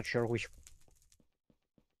 but I'm not sure which.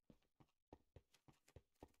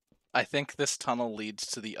 I think this tunnel leads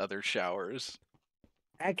to the other showers.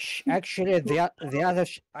 Actually, the other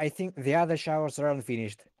I think the other showers are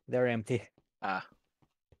unfinished. They're empty. Ah,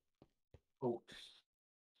 oh.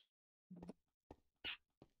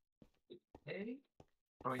 Hey,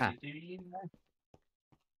 how are Ah. you doing?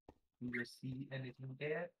 Do you see anything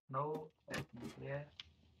there? No, anything there?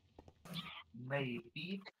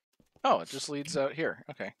 Maybe. oh, it just leads out here.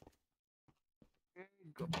 Okay.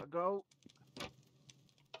 Gotta go.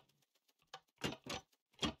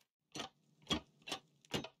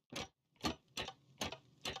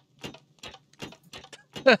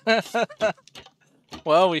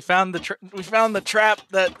 Well, we found the trap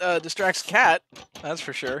that distracts Cat. That's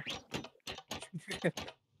for sure.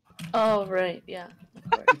 oh right, yeah.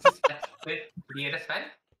 Blir det svensk?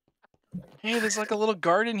 Hey, there's like a little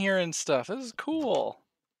garden here and stuff. This is cool.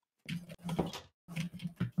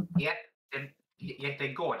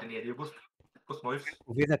 Jättegården är det ju på Småhus.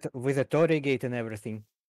 With a Torii gate and everything.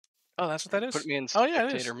 Oh, that's what that is. Put me in Oh yeah,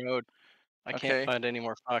 it is. spectator mode. I Okay. can't find any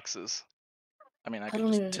more foxes. I mean, I I could don't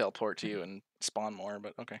just even- teleport to you and spawn more,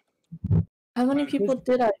 but okay. How many Well, people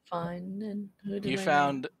did I find, and who did You I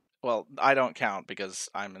found. Well, I don't count because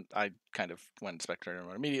I kind of went spectator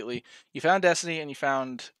mode immediately. You found Destiny and you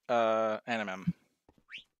found Animem.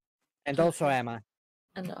 And also Okay. Emma.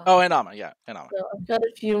 And Oh, and Amma, yeah, and Amma. so I've got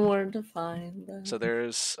a few more to find. So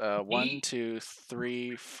there's 1, 2,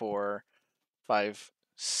 3, 4, 5,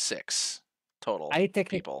 6 total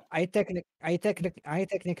people. I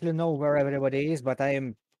technically know where everybody is, but I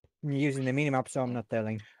am using the minimap, so I'm not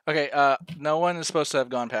telling. Okay, no one is supposed to have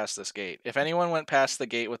gone past this gate. If anyone went past the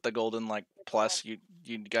gate with the golden like plus, you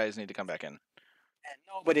guys need to come back in. And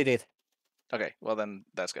nobody did. Okay, well then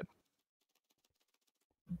that's good.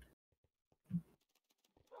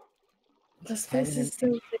 This place is so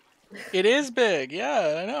big. It is big,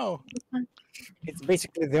 yeah, I know. It's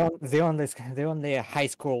basically the only high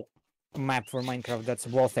school map for Minecraft that's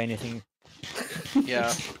worth anything.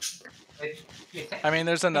 Yeah. I mean,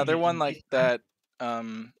 there's another one like that,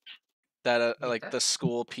 like the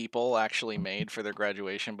school people actually made for their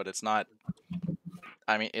graduation, but it's not.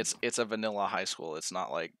 I mean, it's a vanilla high school. It's not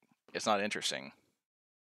interesting.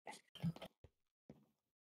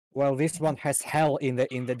 Well, this one has hell in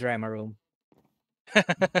the drama room.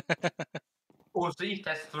 Og så gikk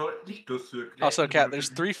jeg litt og søkte. Also, Kat, there's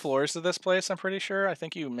 3 floors to this place, I'm pretty sure. I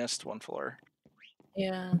think you missed 1 floor.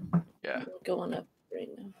 Yeah. Yeah. I'm going up right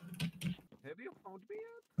now. Have you found me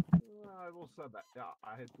yet? I was back. Yeah,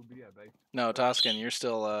 I had to be a bit. No, Toscan, you're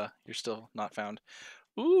still not found.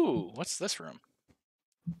 Ooh, what's this room?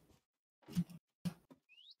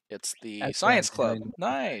 It's the That's science right, club. really.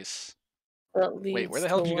 Nice. That Wait, where leads the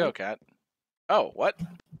hell to did you go, what? Kat? Oh, what?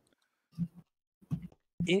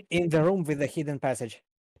 In the room with the hidden passage.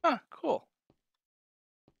 Huh, cool.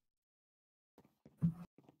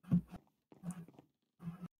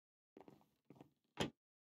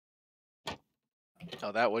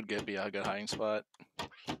 Oh, that would be a good hiding spot.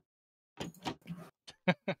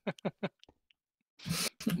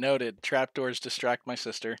 Noted. Trapdoors distract my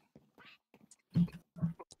sister.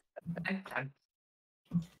 En plan.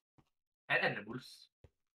 Er denne Wolfs?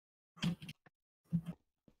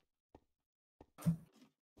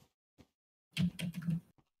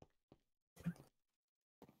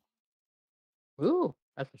 Ooh,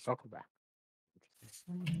 that's a circle back. Yes.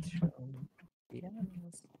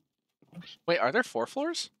 Wait, are there 4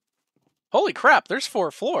 floors? Holy crap, there's 4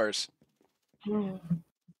 floors. Oh,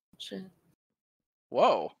 shit.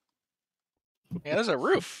 Whoa. Yeah, there's a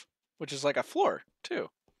roof, which is like a floor, too.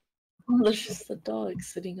 Oh, there's just a dog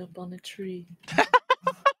sitting up on a tree.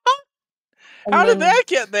 How did then- that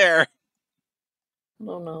get there? I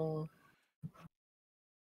don't know.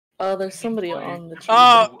 Oh, there's somebody on the tree.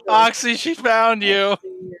 Oh, Oxy, she found you.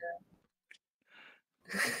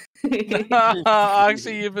 Yeah.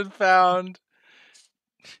 Oxy, you've been found.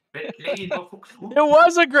 Vent længe ind, hvor It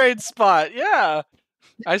was a great spot, yeah.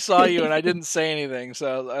 I saw you and I didn't say anything,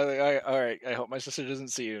 so all right. I hope my sister doesn't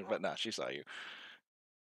see you, but no, she saw you.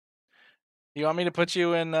 You want me to put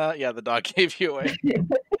you in? Yeah, the dog gave you away. You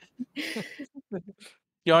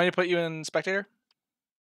want me to put you in spectator?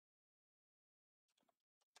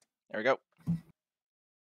 There we go.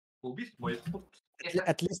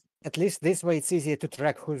 At least this way it's easier to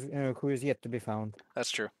track who is yet to be found. That's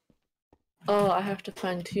true. Oh, I have to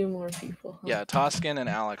find 2 more people. Huh? Yeah, Toscan and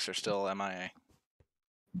Alex are still MIA.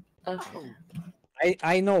 Okay.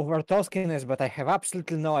 I know where Toscan is, but I have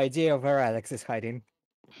absolutely no idea where Alex is hiding.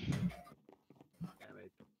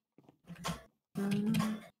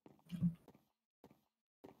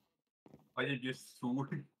 Og jeg just so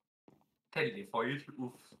terrified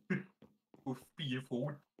of being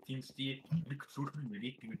found since they look so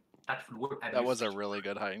really good. That floor and That was a really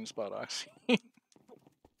good hiding spot, Oxy. It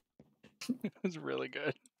was really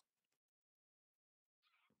good.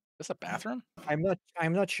 Is this a bathroom? I'm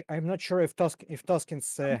not sure if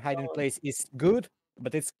Toscan's hiding place is good,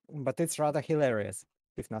 but it's rather hilarious,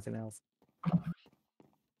 if nothing else.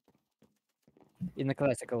 In a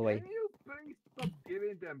classical way. Can you please stop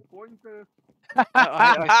giving them pointers?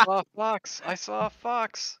 I saw a fox. I saw a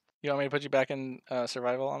fox. You want me to put you back in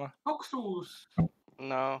survival, Anna? Foxos!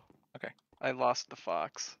 No. Okay. I lost the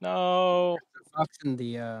fox. No. The fox in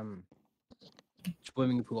the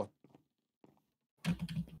swimming pool.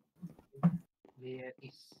 Where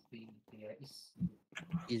is the...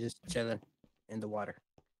 He's just chilling in the water.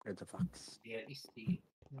 There's the fox. Where is the...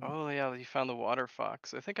 Oh yeah, you found the water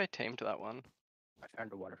fox. I think I tamed that one. I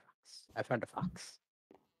found a water fox. I found a fox.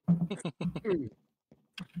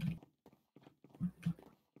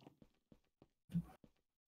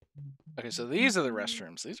 Okay, so these are the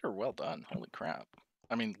restrooms. These are well done. Holy crap.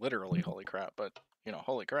 I mean, literally holy crap, but, you know,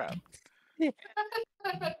 holy crap. Yeah,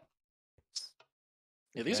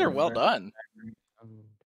 these are well done.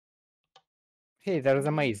 Hey, there's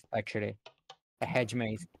a maze, actually. A hedge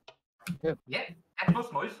maze. Yeah, that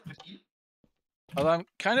was nice to see. Although I'm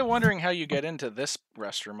kind of wondering how you get into this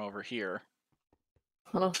restroom over here.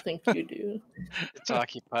 I don't think you do. It's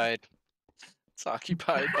occupied. It's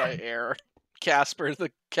occupied by air. Casper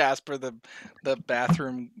the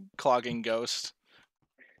bathroom clogging ghost.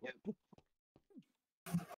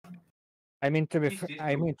 I mean to be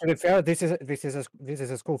fair, this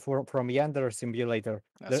is a school from Yander Simulator.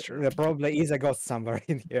 That's true. There probably is a ghost somewhere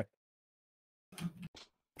in here.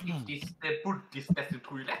 Is this the Burkis beste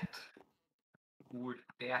toilett? Hvor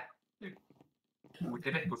det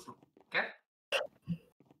rett på slukke?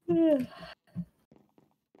 Where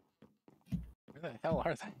the hell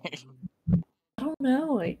are they? I don't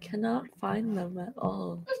know. I cannot find them at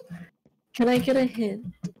all. Can I get a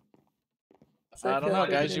hint? I don't know,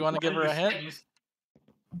 guys. You want to give her a hint?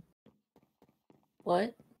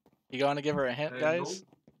 What? You want to give her a hint, guys?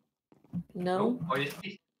 No. I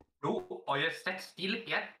sat still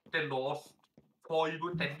here the last 5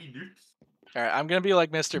 or 10 minutes. All right, I'm gonna be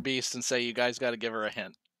like Mr. Beast and say you guys got to give her a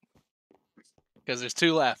hint because there's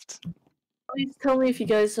 2 left. Please tell me if you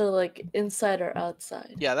guys are like inside or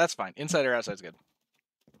outside. Yeah, that's fine. Inside or outside's good.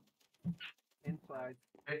 Inside.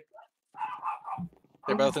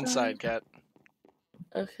 They're both inside, Cat.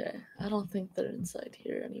 Okay, I don't think they're inside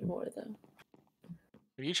here anymore though.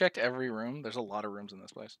 Have you checked every room? There's a lot of rooms in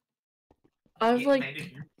this place. I've like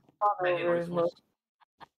Many gone many over rifles. most,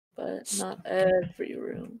 but not every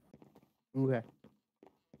room. Okay.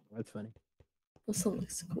 That's funny. This one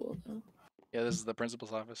looks cool though. Yeah, this is the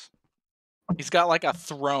principal's office. He's got like a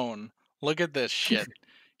throne. Look at this shit.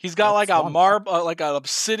 He's got like That's a one- marble, like an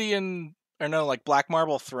obsidian, or no, like black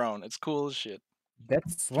marble throne. It's cool as shit.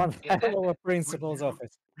 That's one Yeah, that- hell of a principal's you-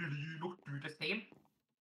 office. Will you not do the same?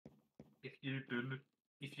 If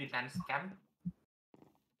you can scam?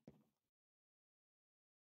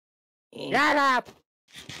 Shut up!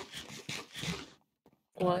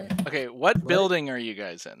 What? Okay, what building are you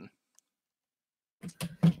guys in?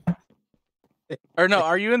 Or no,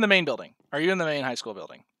 are you in the main building? Are you in the main high school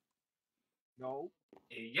building? No.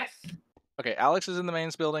 Yes. Okay, Alex is in the main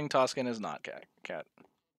building. Toscan is not. Cat.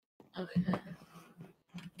 Okay.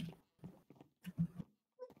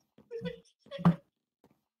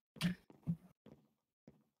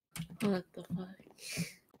 What the fuck?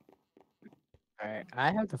 Alright,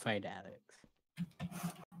 I have to find Alex.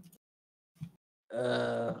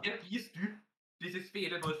 Jeg vis du. Disse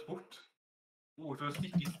spiller noget sport. Så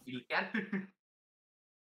sitter i spilken.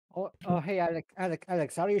 Oh, hey,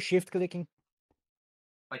 Alex, are you shift clicking?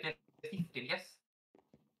 Og jeg sitter, yes.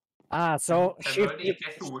 Ah, so shift, Det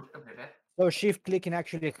er så so shift clicking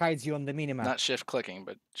actually hides you on the minimap. Not shift clicking,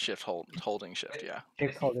 but shift holding shift. Yeah.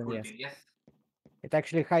 Shift holding, yes. yes. It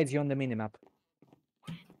actually hides you on the minimap.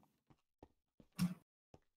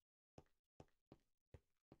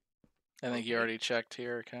 I think you already checked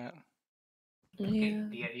here, Cat. Yeah.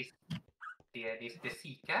 Det er det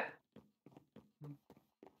sikker.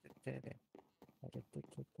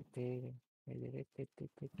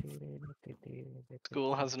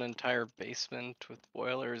 School has an entire basement with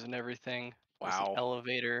boilers and everything. There's an Wow.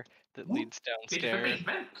 elevator that leads Det er downstairs.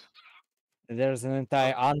 basement. There's an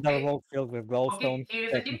entire underworld filled with glowstone.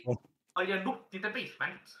 here's a hint. Og jeg looked in the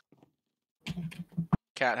basement.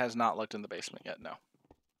 Cat has not looked in the basement yet. No.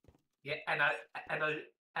 Yeah, and I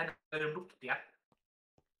looked there.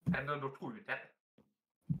 And I looked through that.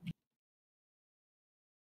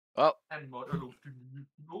 Well, I'm not allowed to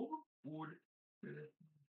know. Or,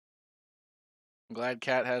 I'm glad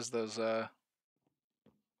Cat has those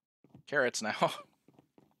carrots now.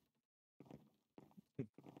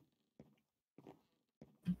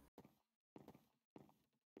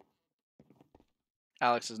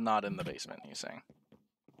 Alex is not in the basement, he's saying.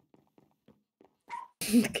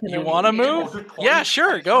 You want to move? Yeah,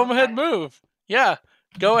 sure. Go ahead, move. Yeah,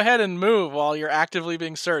 go ahead and move while you're actively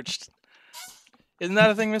being searched. Isn't that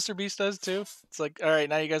a thing Mr. Beast does too? It's like, all right,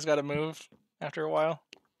 now you guys got to move after a while.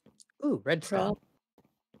 Ooh, red spot.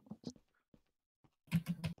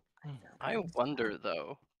 I wonder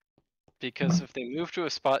though, because if they move to a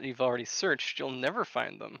spot you've already searched, you'll never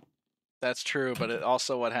find them. That's true, but it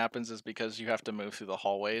also what happens is because you have to move through the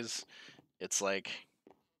hallways, it's like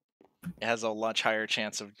it has a much higher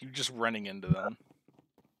chance of you just running into them.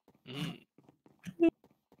 Mm.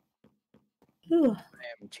 I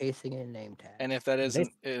am chasing a name tag. And if that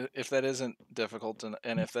isn't difficult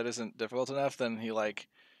enough, then he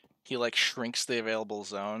shrinks the available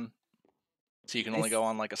zone, so you can only go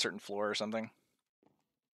on like a certain floor or something.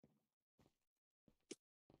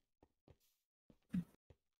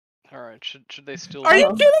 All right, should they still? Are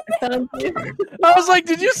you kidding me? I was like,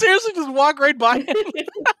 did you seriously just walk right by him?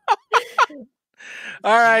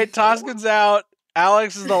 All right, Toscan's out.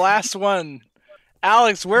 Alex is the last one.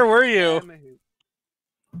 Alex, where were you?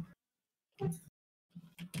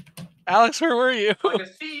 Alex, where were you? I can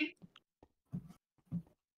see.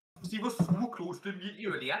 She was so close to me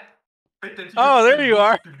earlier. But then she Oh, just there you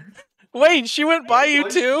are. Wait, she went by you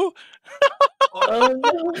too? Oh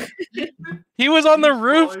no. He was on the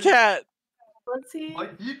roof, Cat. What's he? I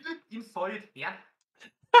hid inside here.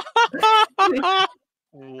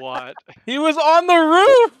 What? He was on the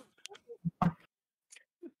roof.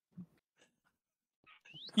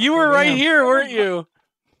 You were right here, weren't you?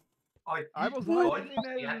 I was inside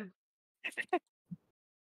hiding here.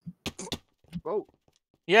 Oh.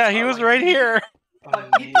 Yeah, he was right here. I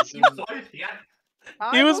hid inside here.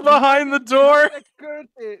 He was behind the door.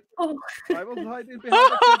 Oh. I was hiding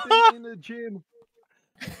behind the curtain in the gym.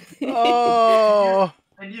 Oh.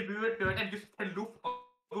 And you were there and just fell off.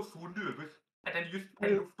 I was so nervous. And then you just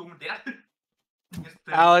fell off down there.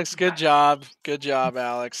 Alex, good job. Good job,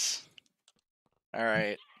 Alex. All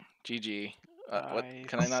right. GG. What?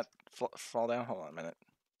 Can I not fall down? Hold on a minute.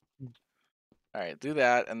 All right, do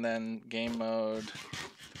that, and then game mode,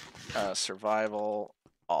 survival,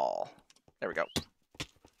 all. There we go.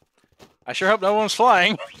 I sure hope no one's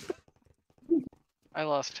flying. I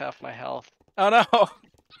lost half my health. Oh no!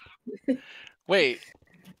 Wait,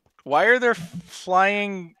 why are there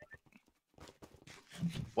flying?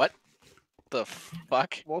 What the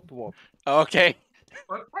fuck? What? Okay,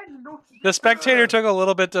 the spectator took a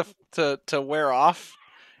little bit to wear off,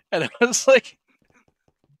 and it was like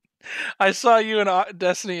I saw you and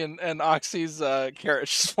Destiny and Oxy's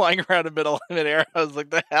carriage just flying around in midair. I was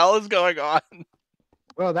like, the hell is going on?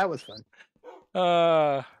 Well, that was fun.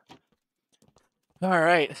 All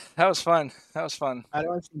right, that was fun. That was fun. I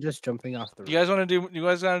don't want you just jumping off the roof. You guys want to do? You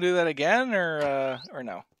guys want to do that again, or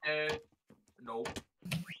no? No.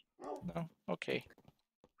 No. Okay.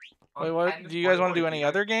 Wait, what? Do you guys want to do any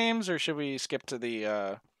other games, or should we skip to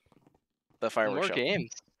the fireworks More show?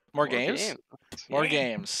 games. More games. More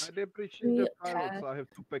games. I appreciate the Yeah, pilots. tag. I have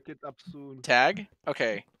to pick it up soon. Tag.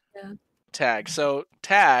 Okay. Yeah. Tag. So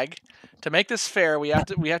tag. To make this fair, we have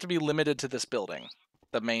to be limited to this building,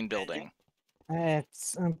 the main building.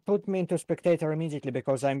 It's put me into spectator immediately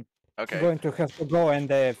because I'm Okay. going to have to go and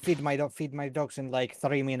feed my dogs in like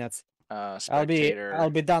 3 minutes. Spectator. I'll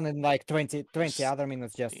be done in like 20 other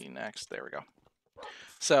minutes just. See next. There we go.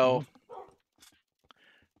 So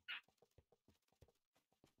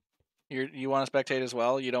you want to spectate as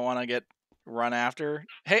well? You don't want to get run after?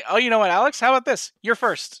 Hey, oh, you know what, Alex? How about this? You're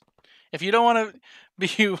first. If you don't want to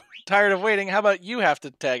be tired of waiting, how about you have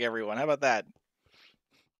to tag everyone? How about that?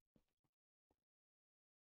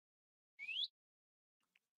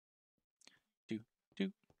 Do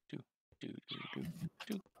do do do do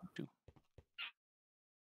do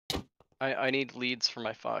do. I need leads for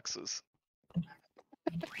my foxes.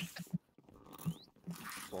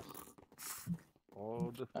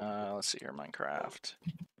 Oh, the Let's see here, Minecraft.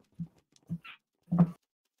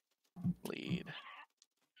 Lead.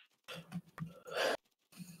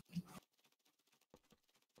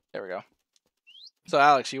 There we go. So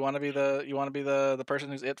Alex, you want to be the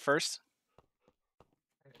person who's it first?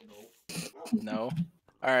 No.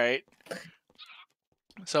 All right.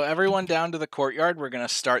 So everyone down to the courtyard. We're gonna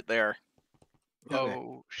start there. Okay.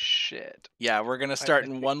 Oh shit. Yeah, we're gonna start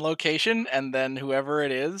in one location, and then whoever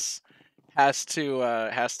it is has to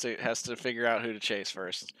figure out who to chase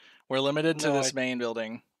first. We're limited to No, this main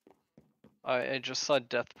building. I just saw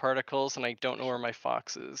death particles and I don't know where my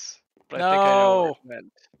fox is. But I think I know where No. it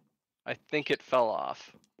went. I think it fell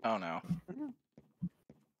off. Oh no.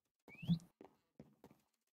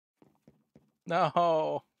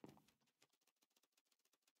 No.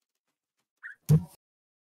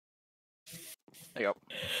 There you go.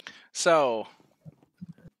 So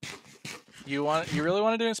you really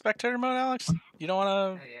want to do in spectator mode, Alex? You don't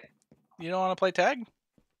want to play tag?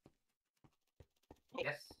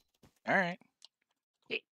 Yes. All right.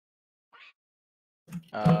 Wait,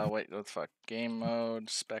 what the fuck? Game mode,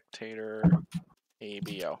 spectator,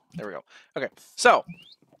 ABO. There we go. Okay, so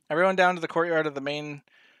everyone down to the courtyard of the main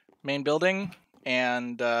building,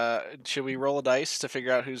 and should we roll a dice to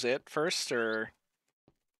figure out who's it first, or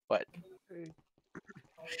what?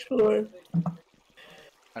 Sure.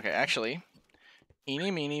 Okay, actually,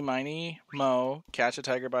 eeny, meeny, miny, mo, catch a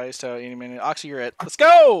tiger by his toe, eeny, meeny, Oxy, you're it. Let's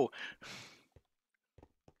go!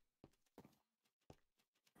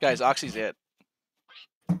 Guys, Oxy's it.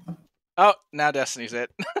 Oh, now Destiny's it.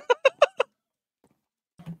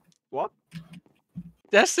 what?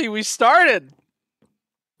 Destiny, we started!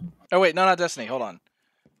 Oh, wait, no, not Destiny. Hold on.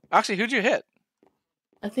 Oxy, who'd you hit?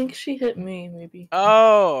 I think she hit me, maybe.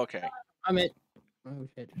 Oh, okay. I'm it. Oh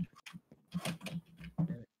shit.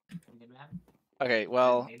 Okay,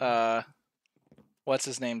 well, what's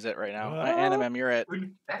his name's it right now? Animem, you're it.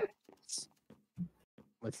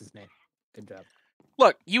 What's his name? Good job.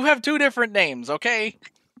 Look, you have two different names, okay?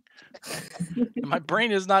 My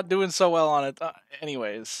brain is not doing so well on it.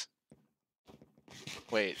 Anyways.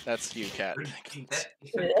 Wait, that's you, Cat.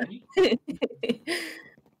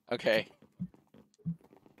 Okay.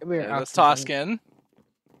 Come here, Okay, let's Oxygen. Toskin.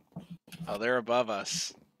 Oh, they're above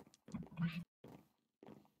us.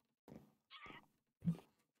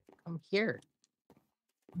 Come here.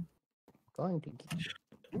 I'm going to get you.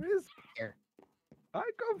 Who is? Here. I'm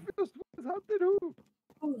confused. What is happening?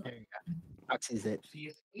 Who? There you go. Oxy's it.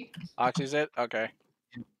 Oxy's it? Okay.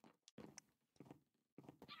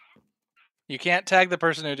 You can't tag the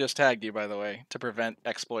person who just tagged you, by the way, to prevent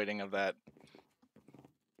exploiting of that.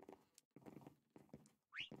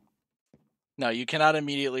 No, you cannot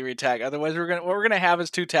immediately retag. Otherwise, what we're gonna have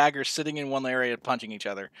is two taggers sitting in one area punching each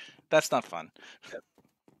other. That's not fun.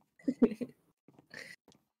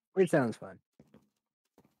 It sounds fun.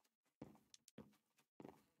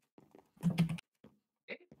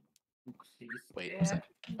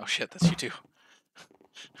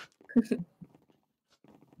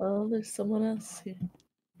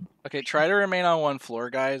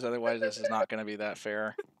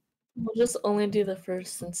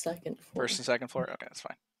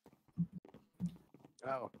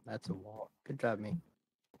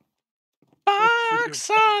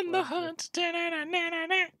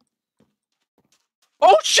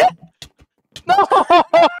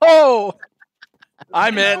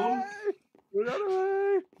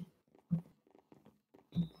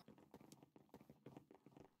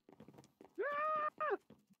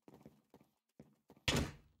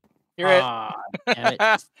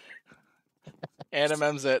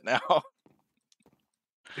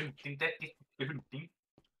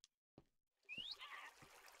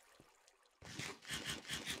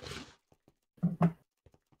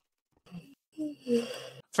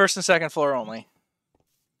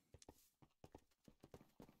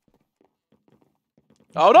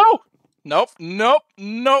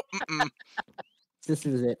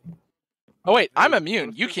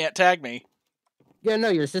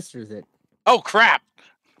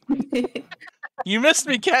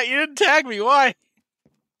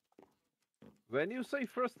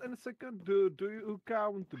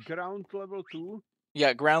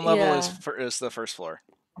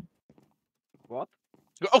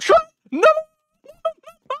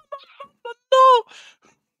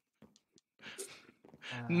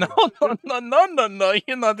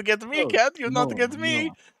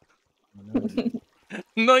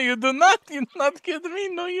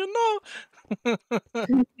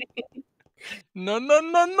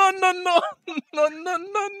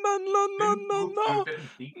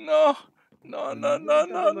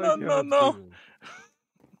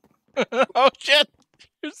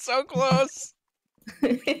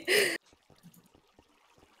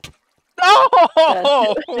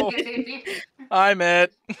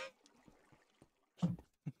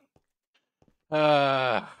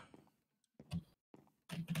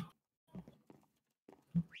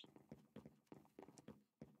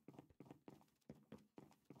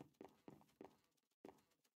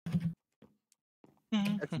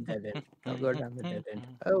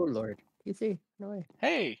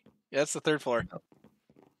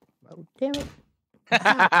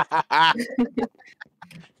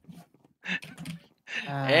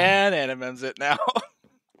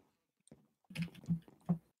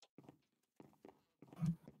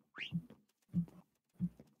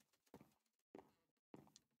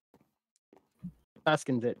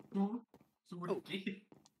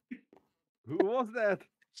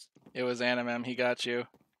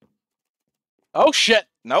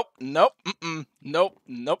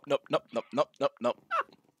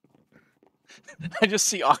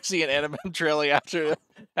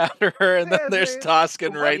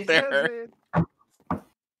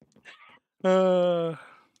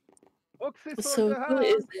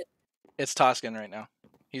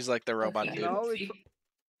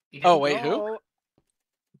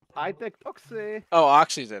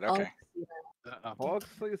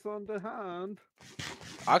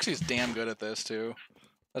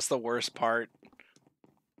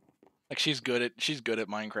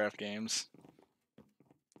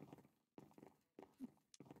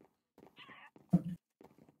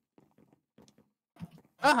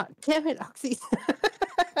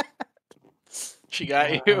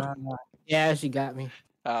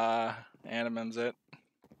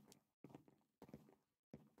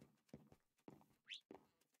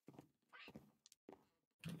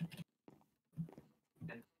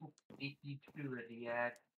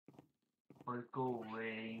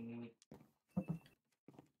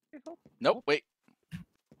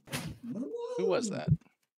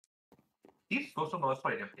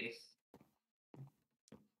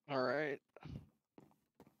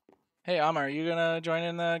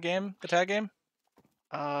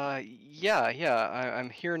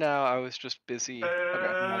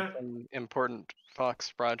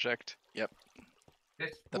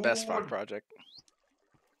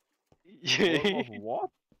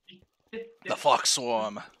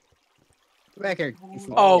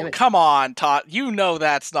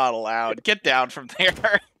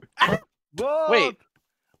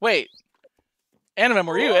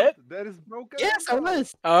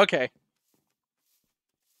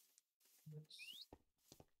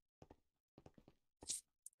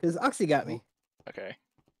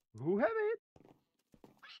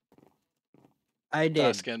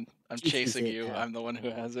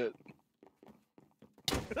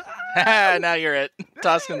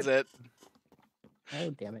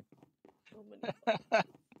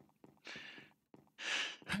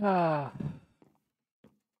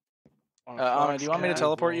 Amma, do you want me to cat.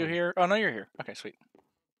 teleport you here? Oh no, you're here. Okay, sweet.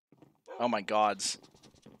 Oh my gods.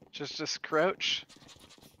 Just crouch.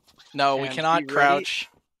 No, we And cannot be ready. crouch.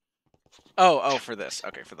 Oh, for this.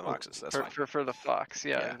 Okay, for the foxes. That's for, fine. for the fox,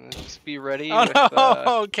 yeah. Yeah. And then just be ready Oh with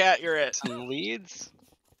no, Cat, you're it. some leads.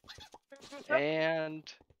 And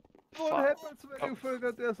What happens when you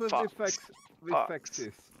forget there's an Fox. effect with Fox.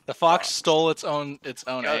 faxes? The fox Fox. stole its own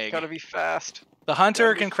egg. Gotta be fast. The hunter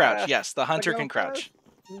gotta be can crouch. fast. Yes, the hunter Go can crouch.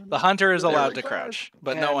 fast. The hunter is There allowed we to go. crouch,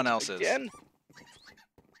 but no one And else is. again.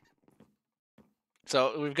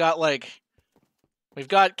 So we've got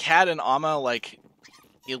Cat and Amma like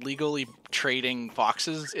illegally trading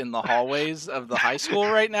foxes in the hallways of the high school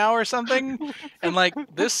right now or something. And like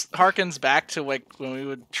this harkens back to like when we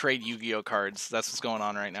would trade Yu-Gi-Oh cards. That's what's going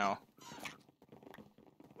on right now.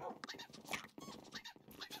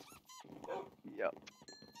 Yep.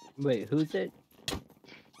 Wait, who's it?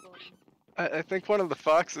 I think one of the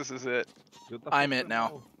foxes is it. I'm it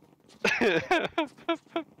now.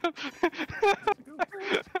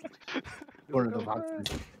 One of the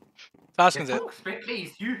foxes. Toscan's The it. fox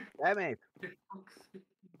betrays you. Damn it. The fox.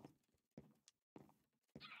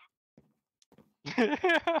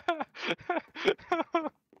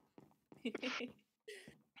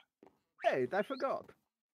 Hey, I forgot.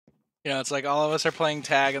 Yeah, it's like all of us are playing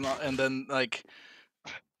tag, and then like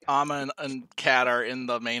Amma and Cat are in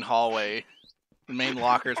the main hallway, the main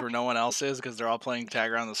lockers where no one else is because they're all playing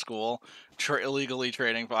tag around the school, illegally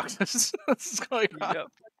trading foxes. This is going on. Yep.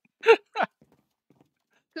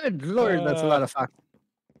 Good lord, that's a lot of foxes.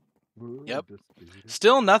 Yep.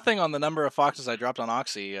 Still nothing on the number of foxes I dropped on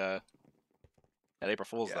Oxy at April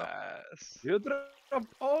Fool's though. Yes. You dropped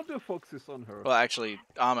all the foxes on her. Well, actually,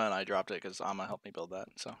 Amma and I dropped it because Amma helped me build that.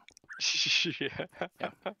 So Yeah. Yeah.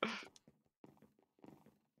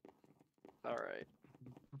 All right.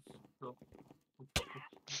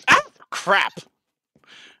 crap.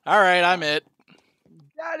 All right, I'm it.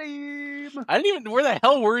 Got him! I didn't even. Where the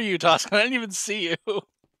hell were you, Toscan? I didn't even see you.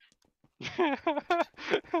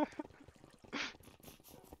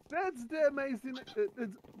 That's the amazing.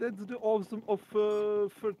 That's the awesome of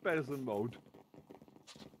third-person mode.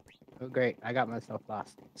 Oh, great, I got myself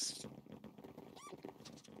lost.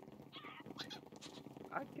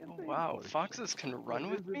 I can't say Wow, it. foxes can run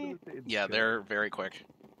with me? Yeah, they're very quick.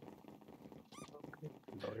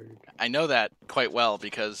 Lord. I know that quite well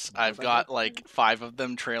because I've got like 5 of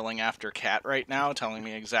them trailing after Cat right now, telling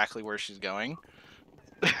me exactly where she's going.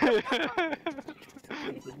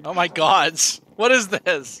 Oh my gods! What is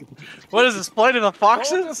this? What is this? Flight of the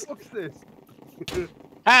Foxes? Oh, the foxes!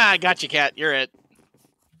 Ah, I got you, Cat. You're it.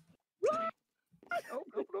 Oh, no.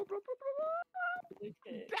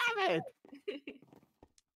 Okay. Damn it!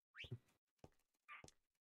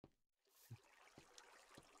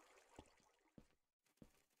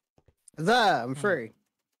 Huzzah, I'm free.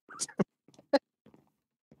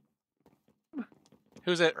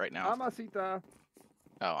 Who's it right now? Amasita.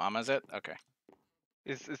 Oh, Amma's it. Okay.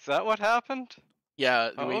 Is that what happened? Yeah,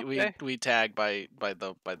 Oh, okay. we tag by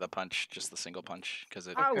the punch, just the single punch, because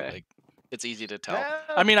it Ow. like it's easy to tell. Help.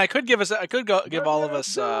 I mean, I could give all of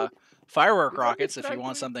us firework You don't rockets if you distract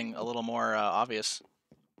want me. something a little more obvious.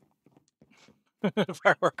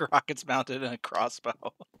 Firework rockets mounted in a crossbow.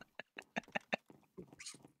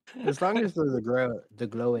 As long as they're the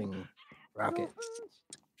glowing rockets.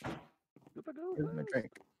 Gotta go Here's my fast.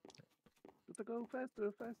 drink. Gotta go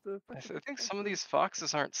faster. I think some of these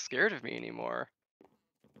foxes aren't scared of me anymore.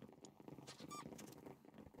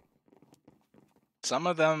 Some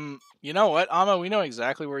of them, you know what, Amma? We know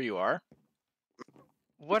exactly where you are.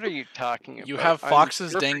 What are you talking about? You have I'm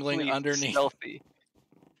foxes dangling perfectly underneath. Stealthy.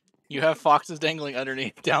 You have foxes dangling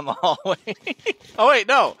underneath down the hallway. Oh wait,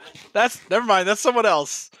 no, never mind. That's someone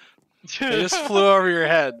else. They just flew over your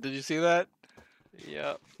head. Did you see that?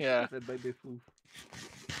 Yep. Yeah. That baby flew.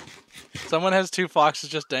 Someone has 2 foxes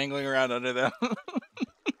just dangling around under them.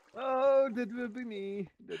 Oh, that will be me.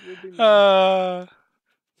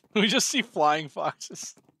 We just see flying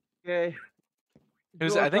foxes. Okay.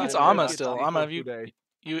 I think it's Your Amma time still. for Amma, have you today.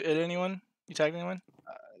 hit anyone? You tagged anyone?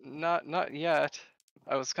 Not yet.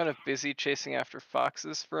 I was kind of busy chasing after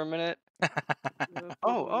foxes for a minute.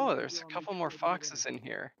 Oh, there's a couple more foxes in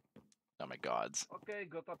here. Oh my gods. Okay,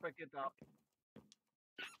 gotta pick it up.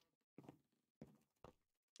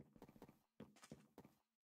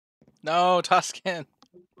 No, Tuscan.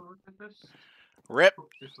 Rip.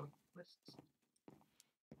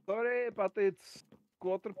 Sorry, but it's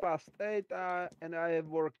 8:15, and I have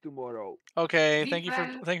work tomorrow. Okay, thank you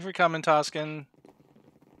for coming, Tuscan.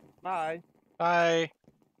 Bye. Bye.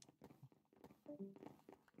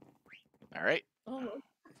 All right. Oh,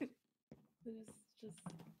 there's just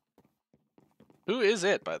Who is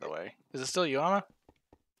it, by the way? Is it still Yuama?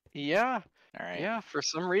 Yeah, All right. yeah. For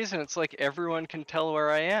some reason, it's like everyone can tell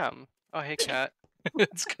where I am. Oh, hey, cat.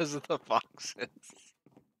 It's because of the foxes.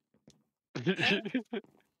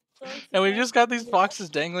 So And we've just got these surprised. foxes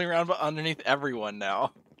dangling around underneath everyone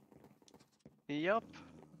now. Yup.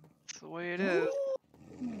 That's the way it is.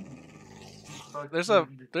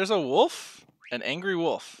 There's a wolf, an angry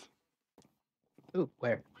wolf. Ooh,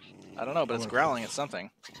 where? I don't know, but it's Oh. growling at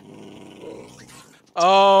something.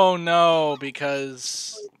 Oh no,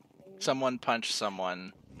 because someone punched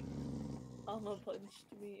someone. Alma punched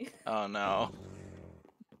me. Oh no.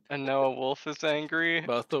 And now a wolf is angry.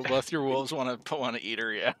 Both your wolves want to eat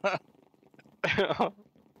her, yeah.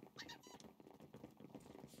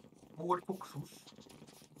 More foxes.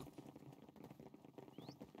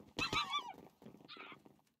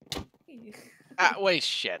 Ah, wait,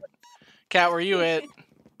 shit. Cat, were you it?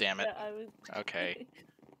 Damn it. Yeah, I was. Okay.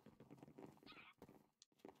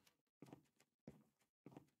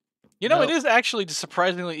 You know, it No. is actually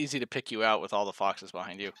surprisingly easy to pick you out with all the foxes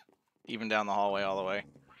behind you. Even down the hallway all the way.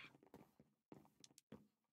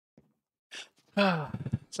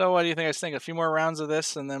 So what do you think? I just think a few more rounds of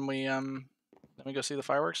this and then we go see the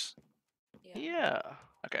fireworks? Yeah.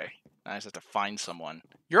 Okay. I just have to find someone.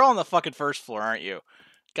 You're all on the fucking first floor, aren't you?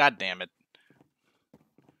 God damn it.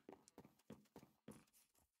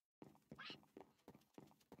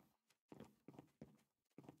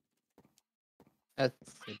 That's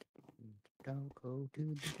it. Don't go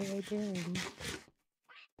to the begging.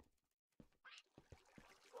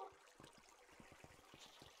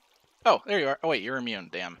 Oh, there you are. Oh wait, you're immune.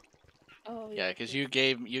 Damn. Oh Yeah, because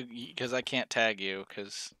because I can't tag you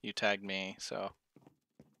because you tagged me. So.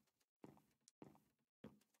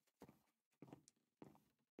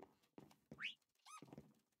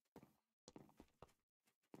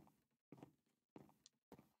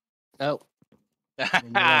 Oh,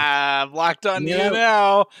 Blocked on Leave you me alone.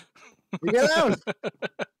 now. leave me alone!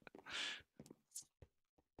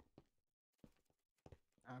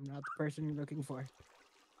 I'm not the person you're looking for.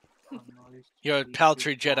 Your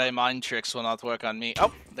paltry Jedi mind tricks will not work on me.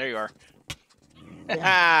 Oh, there you are.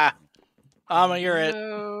 Yeah. Alma, you're it.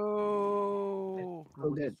 No. Oh,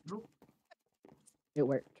 good. It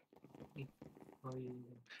worked.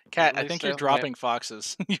 Cat, At I least think you're I- dropping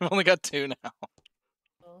foxes. You've only got 2 now.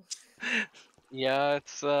 Oh. Yeah,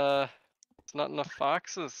 it's not enough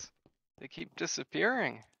foxes. They keep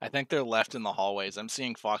disappearing. I think they're left in the hallways. I'm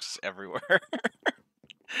seeing foxes everywhere.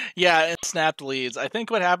 Yeah, and snapped leads. I think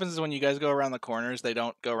what happens is when you guys go around the corners, they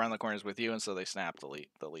don't go around the corners with you, and so they snap the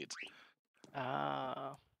leads.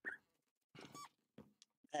 Ah.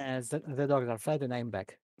 As the dogs are fed and I'm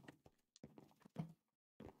back.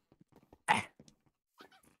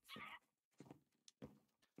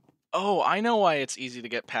 Oh, I know why it's easy to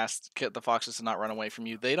get the foxes to not run away from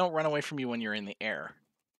you. They don't run away from you when you're in the air.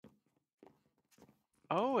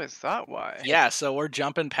 Oh, is that why? Yeah, so we're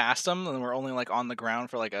jumping past them, and we're only like on the ground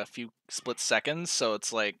for like a few split seconds. So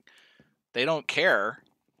it's like they don't care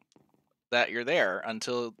that you're there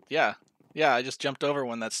until yeah. I just jumped over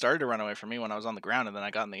when that started to run away from me when I was on the ground, and then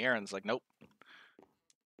I got in the air, and it's like nope.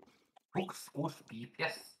 Fox go speed,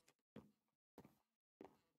 yes.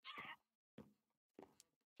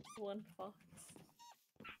 One fox.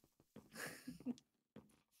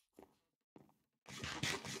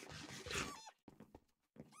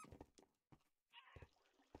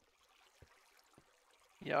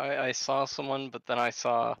 Yeah, I saw someone, but then I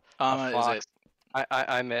saw a Alma, is fox. it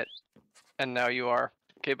I'm it, and now you are.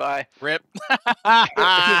 Okay, bye. Rip?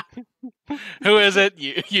 Who is it?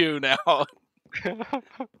 You now.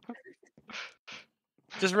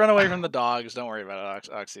 Just run away from the dogs. Don't worry about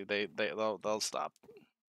it, Oxy. They'll stop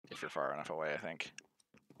if you're far enough away. I think.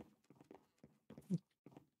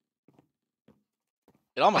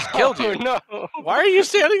 It almost killed you. Oh no! Why are you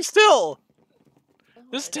standing still? Oh,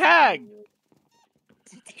 This I didn't tag. know you-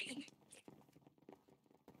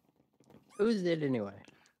 Who's it anyway?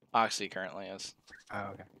 Oxy currently is. Oh,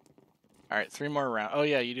 okay. All right, 3 more rounds. Oh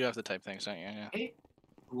yeah, you do have to type things, don't you? Yeah.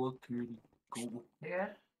 Go to go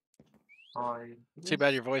there. Too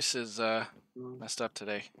bad your voice is messed up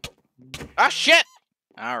today. Ah shit!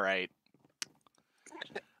 All right.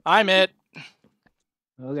 I'm it.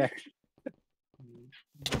 Okay.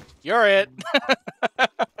 You're it.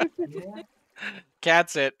 Yeah.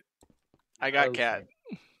 Cat's it. I got Oh, cat.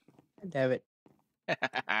 shit. Damn it.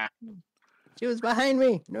 She was behind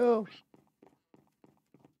me. No.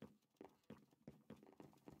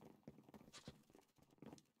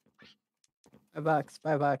 $5.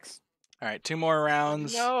 $5. All right, 2 more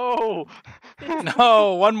rounds. No!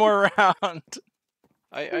 No, 1 more round.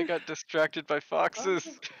 I got distracted by foxes.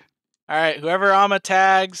 All right, whoever Amma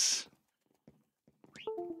tags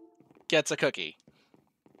gets a cookie.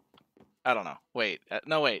 I don't know. Wait.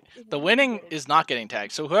 No, wait. The winning is not getting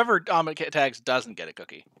tagged. So whoever Amma tags doesn't get a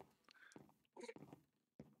cookie.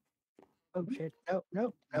 Oh shit! No,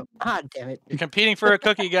 no, no! Ah, damn it! You're competing for a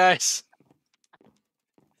cookie, guys.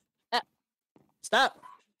 Stop!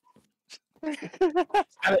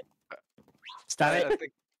 Stop it! Stop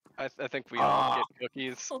it! I think we all get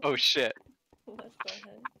cookies. Oh shit! What the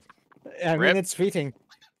heck? I Rip. mean, it's fleeting.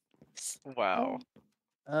 Wow.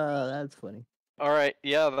 Oh, that's funny. All right.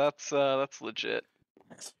 Yeah, that's legit.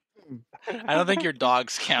 I don't think your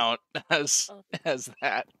dogs count as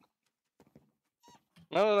that.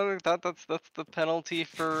 No, that's the penalty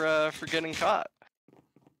for getting caught.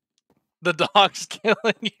 The dog's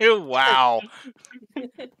killing you. Wow.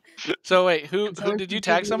 So wait, who Someone did you keep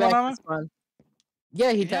tag me someone, back to Amma? spawn.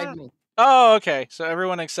 Yeah, he Yeah. tagged me. Oh, okay. So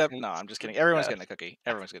everyone except no, It's- I'm just kidding. Everyone's yeah. getting a cookie.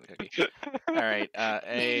 Everyone's getting a cookie. All right,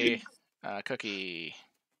 a cookie.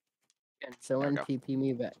 Can someone go. TP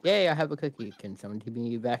me back? Yeah, I have a cookie. Can someone TP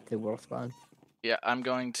me back to world spawn? Yeah, I'm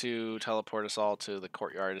going to teleport us all to the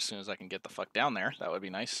courtyard as soon as I can get the fuck down there. That would be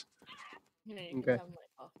nice. Yeah, you Okay. can have my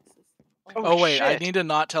foxes. Oh, wait, I shit. need to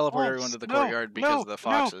not teleport Oh, everyone to the no, courtyard because no, of the no,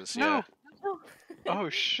 foxes. no. Yeah. No. Oh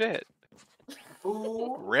shit!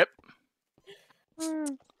 Oh, Rip.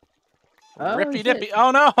 Oh, Rippy shit. dippy.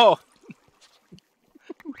 Oh no.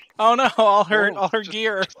 Oh no, all her Whoa, just-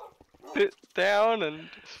 gear. Sit down and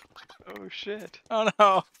oh shit! Oh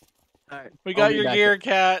no. Alright, We I'll got be your back. gear,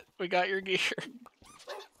 cat. We got your gear.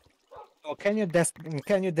 Oh, can you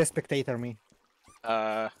despectator me?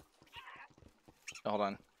 Hold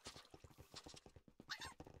on.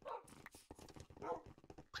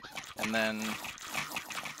 And then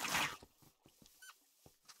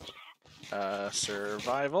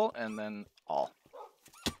survival, and then all.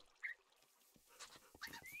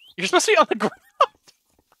 You're supposed to be on the ground.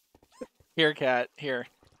 Here, cat. Here.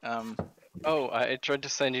 Oh, I tried to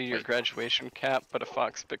send you your Wait. graduation cap, but a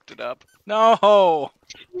fox picked it up. No.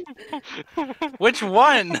 Which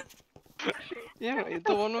one? Yeah,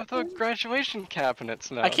 the one with the graduation cap in its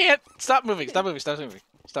mouth. I can't. Stop moving. Stop moving. Stop moving.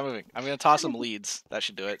 Stop moving. I'm gonna toss some leads. That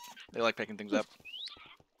should do it. They like picking things up.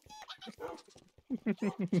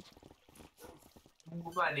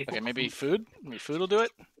 Okay, maybe food. Maybe food will do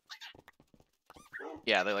it.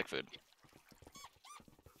 Yeah, they like food.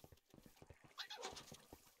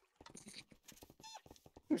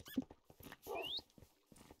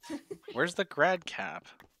 Where's the grad cap?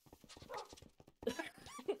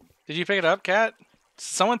 Did you pick it up, Cat?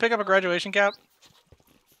 Someone pick up a graduation cap?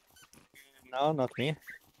 No, not me.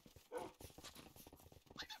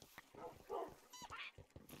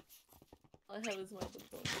 All I have is my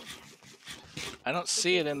diploma. I don't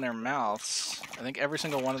see it in their mouths. I think every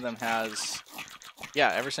single one of them has...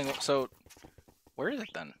 Yeah, every single... So, where is it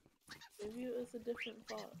then? Maybe it was a different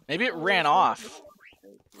fox. Maybe it Oh, ran it's not off. different.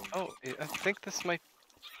 Oh, I think this might.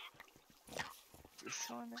 This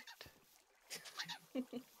on it.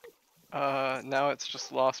 Now it's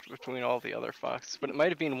just lost between all the other foxes, but it might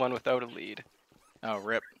have been one without a lead. Oh,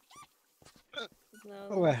 rip. No,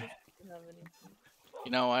 Oh, this doesn't have anything.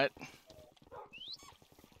 You know what?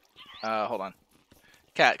 Hold on.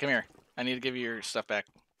 Cat, come here. I need to give you your stuff back.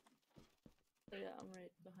 Oh, yeah, I'm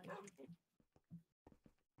right behind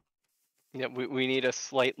you. Yeah, we need a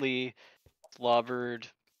slightly slobbered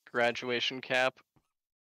graduation cap.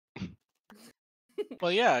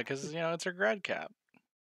 Well, yeah, because, you know, it's her grad cap.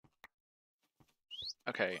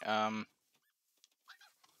 Okay,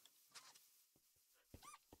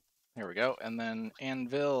 here we go. And then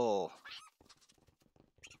anvil.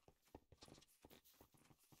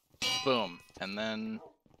 Boom. And then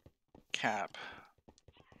cap.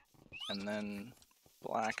 And then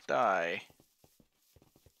black dye.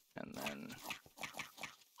 And then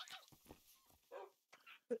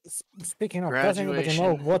Speaking of, does anybody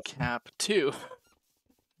know graduation what? cap 2.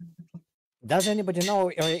 Does anybody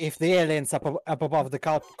know if the aliens up above the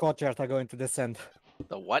courtyard are going to descend?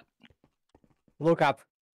 The what? Look up.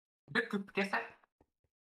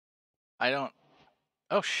 I don't.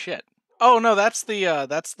 Oh shit. Oh no, that's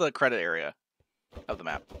the credit area of the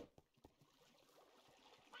map.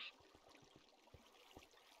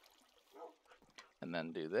 And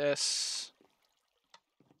then do this.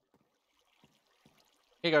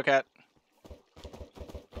 Here you go, cat.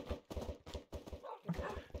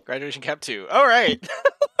 Graduation cap 2. All right.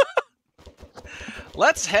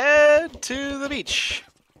 Let's head to the beach.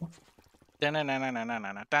 Is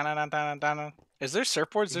there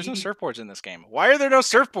surfboards? There's no surfboards in this game. Why are there no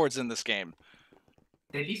surfboards in this game?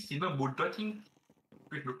 Det er lige siden bulldotting.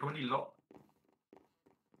 Hvis du kommer lige lov.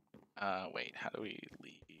 Wait, how do we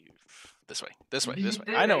leave? This way. This way. Lead This way.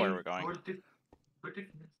 the I know where way we're going. for the fastest.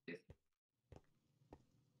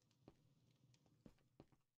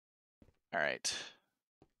 All right.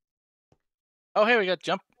 Oh, hey, we got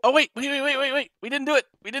jump. Oh, wait. We didn't do it.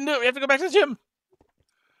 We didn't do it. We have to go back to the gym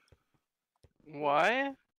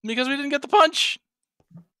Why? because we didn't get the punch.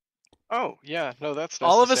 Oh, yeah, no, that's necessary.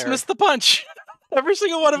 All of us missed the punch. Every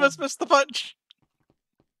single one of us missed the punch.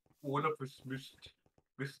 All of us must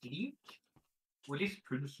leak. Og litt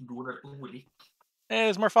kunst går det rolig. Hey,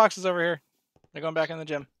 there's more foxes over here. They're going back in the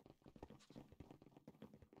gym.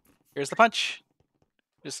 Here's the punch.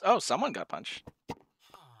 Just oh, someone got punched.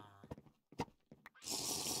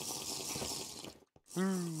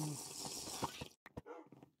 Kunst.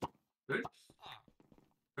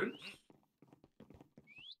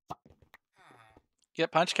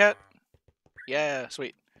 Get punch, cat? Yeah,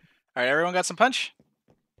 sweet. All right, everyone got some punch?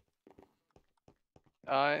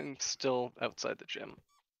 I'm still outside the gym.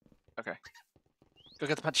 Okay. Go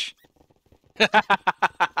get the punch.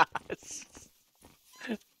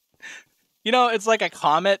 You know, it's like a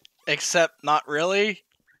comet, except not really.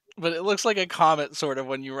 But it looks like a comet, sort of,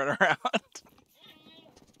 when you run around.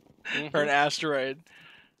 Or an asteroid.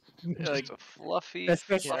 Like, Just a fluffy,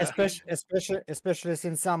 Especially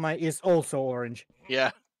since Sama is also orange.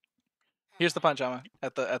 yeah. Here's the punch, Amma,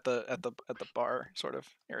 at the bar sort of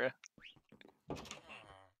area.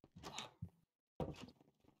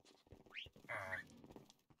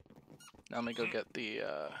 Now let me go get the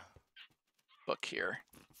book here.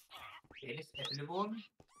 Here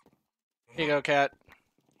you go, cat.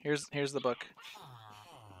 Here's the book.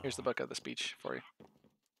 Here's the book of the speech for you.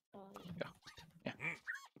 Go. Yeah.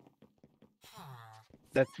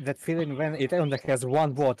 That feeling when it only has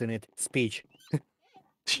one word in it, speech.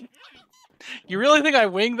 You really think I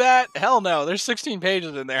winged that? Hell no. There's 16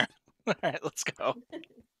 pages in there. All right, let's go.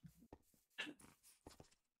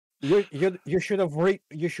 You should have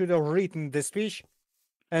written the speech,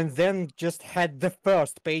 and then just had the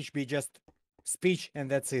first page be just speech, and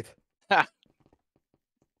that's it. Ha.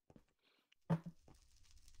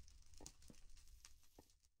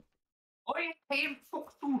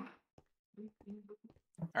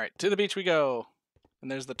 All right, to the beach we go. And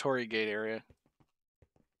there's the Torii Gate area.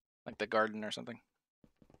 Like the garden or something.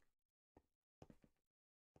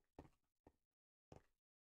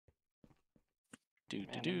 Man,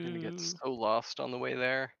 I'm gonna get so lost on the way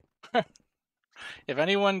there. If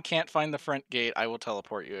anyone can't find the front gate, I will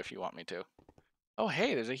teleport you if you want me to. Oh,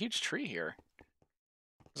 hey, there's a huge tree here.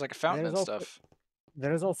 There's like a fountain and stuff.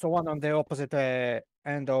 There is also one on the opposite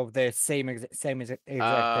end of the same exact.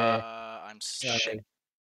 I'm shit.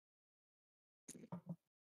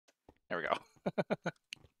 There we go.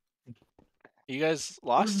 You guys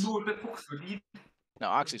lost? No,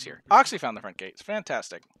 Oxy's here. Oxy found the front gate. It's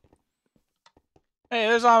fantastic. Hey,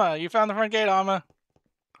 there's Amma. You found the front gate, Amma.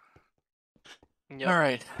 Yep. All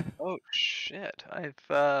right. Oh shit!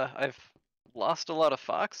 I've lost a lot of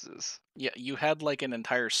foxes. Yeah, you had like an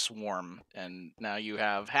entire swarm, and now you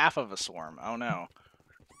have half of a swarm. Oh no.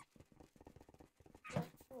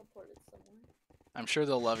 I'm sure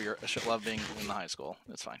they'll love being in the high school.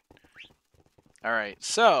 It's fine. All right,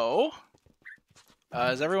 so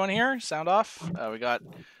is everyone here? Sound off. We got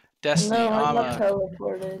Destiny, No, I Amma. got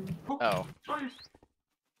teleported. Oh.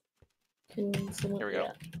 Can someone... Here we go.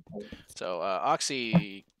 Yeah. So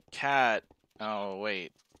Oxy, Cat. Oh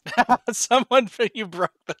wait, someone you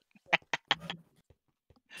broke the.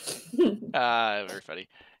 Very funny.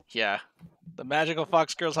 Yeah, the Magical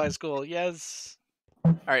Fox Girls High School. Yes.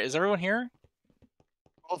 All right, is everyone here?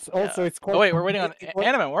 Also, it's quite. Oh wait, we're waiting on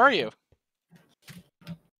Anima. Where are you?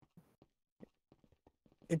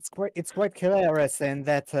 It's quite hilarious, and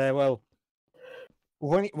that well,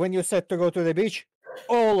 when you said to go to the beach,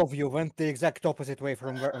 all of you went the exact opposite way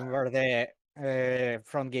from where the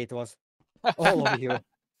front gate was. All of you.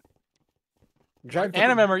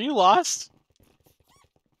 Anima, are you lost?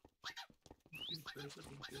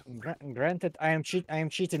 Granted, I am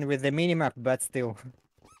cheating with the minimap, but still.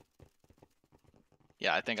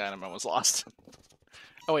 Yeah, I think Anima was lost.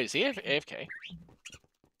 Oh wait, is he AFK?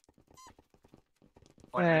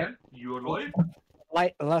 You alive?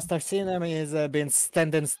 Like last I've seen him, he's been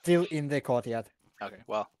standing still in the courtyard. Okay,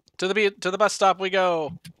 well, to the bus stop we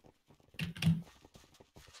go.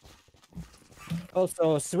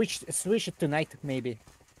 Also, switch it tonight, maybe.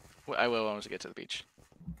 I will once we get to the beach.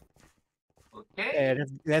 Okay.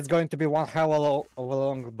 That's going to be one hell of a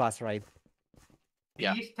long bus ride.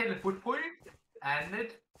 Yeah. Please teleport point and then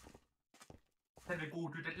we go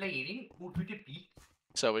to the lady, go to the beach.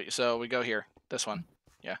 So we go here. This one.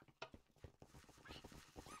 Yeah.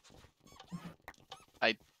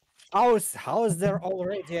 I How is there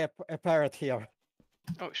already a parrot here?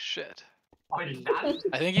 Oh shit. Oi,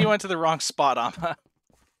 I think you went to the wrong spot, Amma.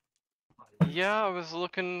 Yeah, I was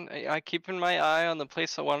looking. I keeping my eye on the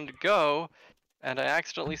place I wanted to go, and I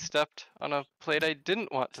accidentally stepped on a plate I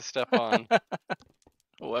didn't want to step on.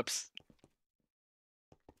 Whoops.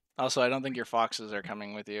 Also, I don't think your foxes are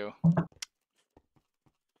coming with you.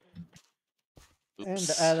 And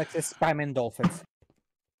Oops. Alex is spamming dolphins.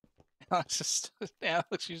 It's just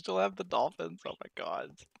Alex, you still have the dolphins. Oh my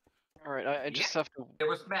god. All right, I just have to Det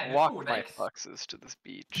was med walk food, my Alex. foxes to this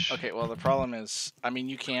beach. Okay, well the problem is, I mean,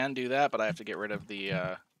 you can do that, but I have to get rid of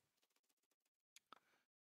the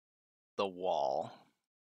wall.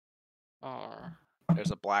 Oh,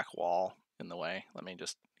 There's a black wall in the way. Let me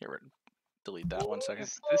just delete that 1 second.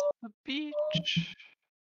 is this the beach?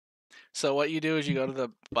 So what you do is you go to the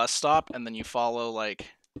bus stop and then you follow like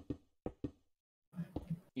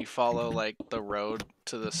the road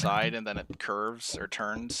to the side, and then it curves or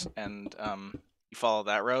turns, and you follow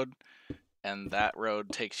that road, and that road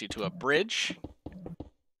takes you to a bridge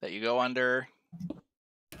that you go under,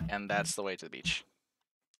 and that's the way to the beach.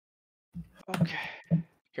 Okay.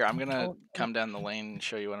 Here, I'm gonna Oh, come down the lane and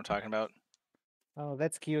show you what I'm talking about. Oh,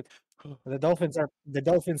 that's cute. The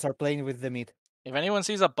dolphins are playing with the meat. If anyone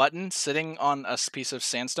sees a button sitting on a piece of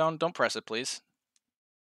sandstone, don't press it, please.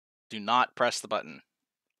 Do not press the button.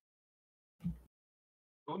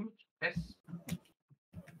 Don't press.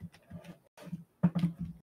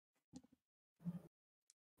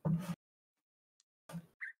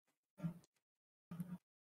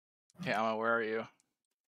 Okay, Emma, where are you?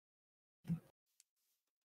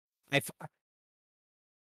 I, f-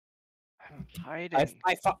 I'm hiding.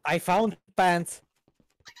 I found pants.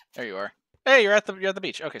 There you are. Hey, you're at the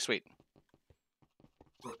beach. Okay, sweet.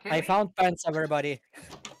 Okay. I found pants, everybody.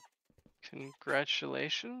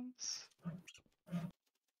 Congratulations.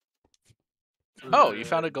 Oh, you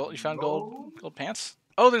found gold pants?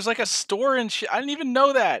 Oh, there's like a store and shit. I didn't even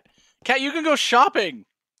know that. Kat, you can go shopping.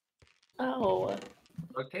 Oh.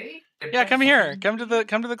 Okay. Yeah, come here. Come to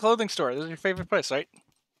the clothing store. This is your favorite place, right?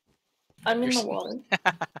 I'm in You're the water.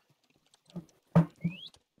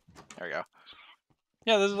 There we go.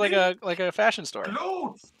 Yeah, this is like a fashion store.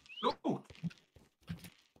 Clothes! Clothes!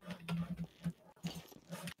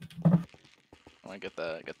 I want to get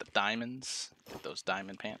the diamonds. Get those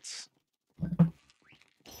diamond pants.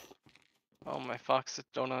 Oh, my foxes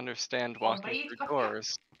don't understand Oh, walking my through God.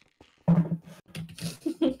 doors.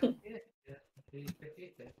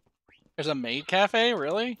 There's a maid cafe,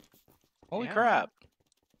 really? Holy Yeah. crap!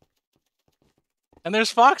 And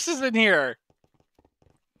there's foxes in here.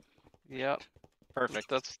 Yep. Perfect.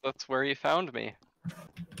 That's where you found me.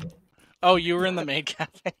 Oh, you were in the maid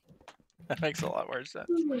cafe. That makes a lot more sense.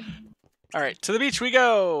 All right, to the beach we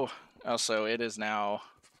go. Also, it is now.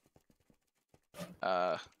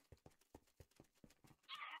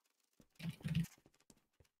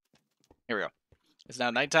 Here we go. It's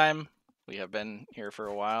now nighttime. We have been here for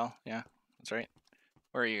a while. Yeah, that's right.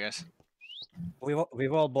 Where are you guys?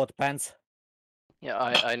 We've all bought pants. Yeah,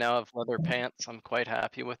 I now have leather pants. I'm quite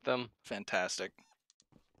happy with them. Fantastic.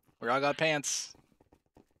 We all got pants.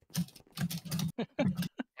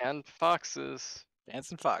 And foxes.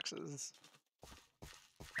 Pants and foxes.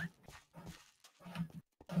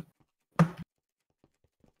 All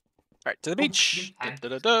right, to the beach. pants.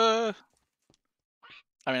 Da-da-da-da.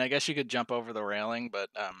 I mean, I guess you could jump over the railing, but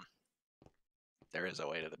there is a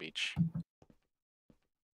way to the beach.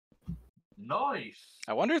 Nice!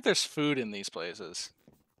 I wonder if there's food in these places.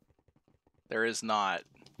 There is not.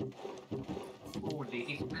 Oh, they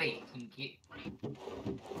display Tinky.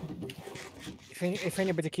 If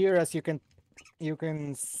anybody curious, you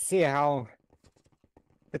can see how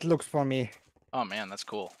it looks for me. Oh man, that's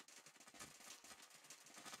cool.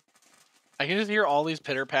 I can just hear all these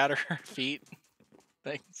pitter-patter feet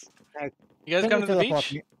things. You guys come to the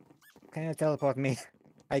beach? Me? Can you teleport me?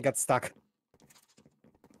 I got stuck.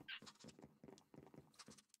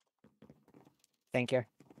 Thank you.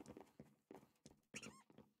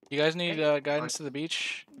 You guys need guidance to the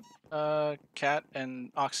beach? Kat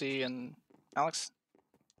and Oxy and Alex?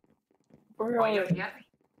 We're Oh, already. yeah.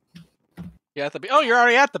 Yeah, at the beach. Oh, you're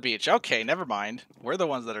already at the beach. Okay, never mind. We're the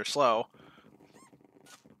ones that are slow.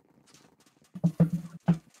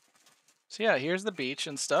 So yeah, here's the beach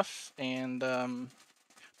and stuff, and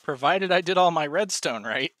provided I did all my redstone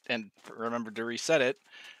right and remembered to reset it,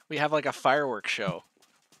 we have like a fireworks show.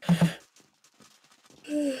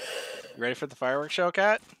 You ready for the fireworks show,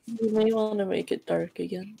 Kat? You may want to make it dark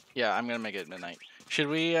again. Yeah, I'm gonna make it midnight. Should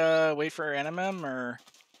we wait for NMM or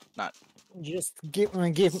not? Just give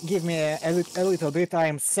me a little bit.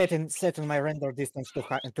 I'm setting my render distance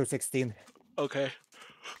to 16. Okay.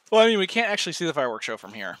 Well, I mean, we can't actually see the fireworks show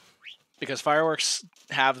from here because fireworks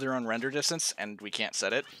have their own render distance, and we can't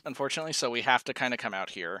set it, unfortunately. So we have to kind of come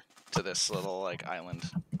out here to this little like island.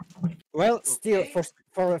 Well, still, Okay.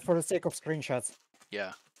 for the sake of screenshots.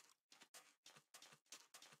 Yeah.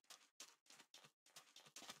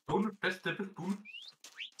 Don't press the button.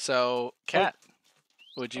 So, Kat,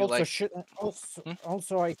 would you Also, like?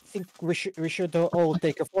 also, I think we should all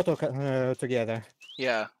take a photo together.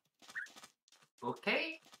 Yeah.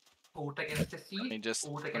 Okay. Out against the sea. Let me just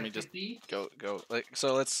Out let me against the just sea. go like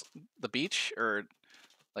so. Let's the beach or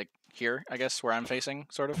like here, I guess, where I'm facing,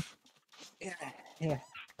 sort of. Yeah.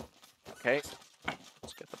 Okay.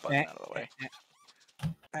 Let's get the button out of the way.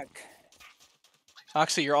 Okay.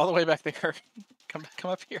 Oxy, you're all the way back there. Come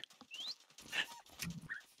up here.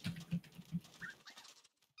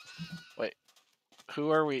 Wait, who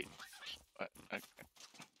are we?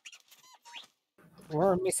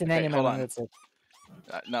 We're missing Okay, animal. hold on. That's it.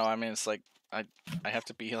 No, I mean it's like I have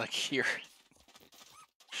to be like here.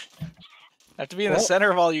 I have to be in the Well-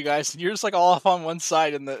 center of all you guys. You're just like all off on one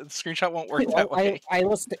side, and the screenshot won't work that way. I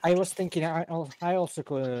was thinking I also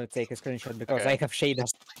could take a screenshot because Okay. I have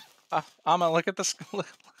shaders. Amma, look at this. Look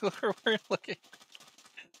where we're looking.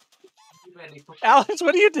 Ready for- Alex,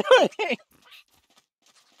 what are you doing?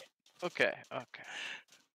 Okay, okay.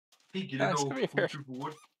 Hyggelig Alex, å come here. få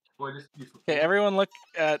bord. Bare spise opp. Okay, everyone look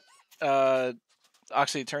at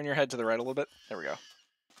Oxy, turn your head to the right a little bit. There we go.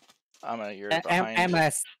 Amma, you're behind.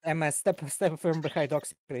 Emma, step from behind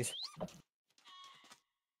Ox, please.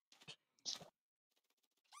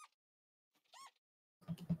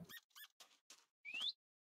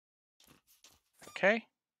 Okay.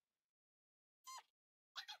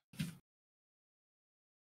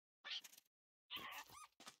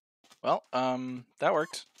 Well, that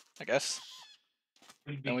worked, I guess.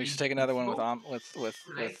 And we should take another one with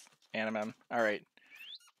Animem. All right.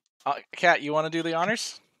 Kat, you want to do the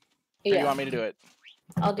honors? Or you Yeah, want me to do it?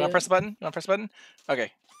 I'll You do want to it. press the button? You want to press the button?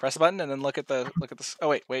 Okay. Press the button and then look at this. Oh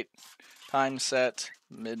wait. Time set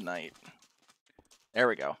midnight. There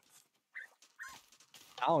we go.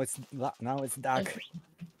 Now it's dark.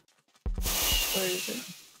 Where is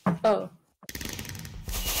it? Oh.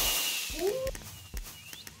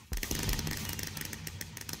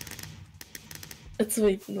 It's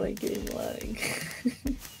making my game lag.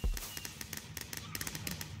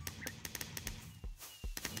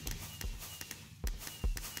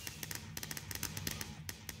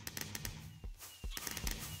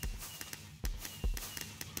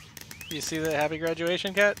 You see the happy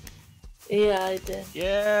graduation, Kat? Yeah, I did.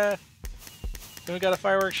 Yeah. Then we got a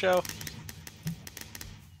fireworks show.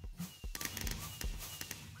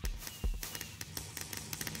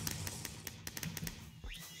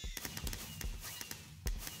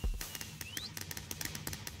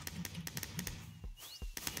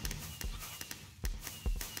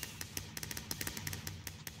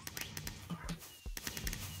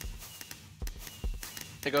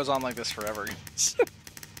 It goes on like this forever.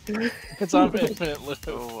 It's on infinite loop.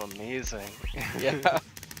 Oh, amazing. Yeah.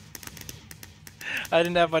 I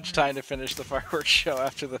didn't have much time to finish the fireworks show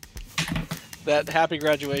after that happy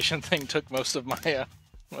graduation thing took most of my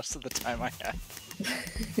most of the time I had.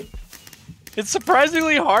 It's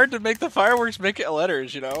surprisingly hard to make the fireworks make it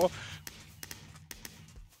letters, you know?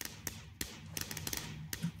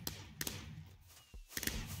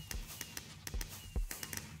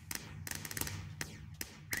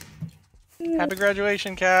 Happy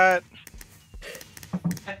graduation, Kat.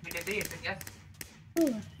 Happy day, I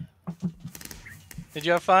guess. Did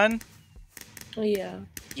you have fun? Oh yeah.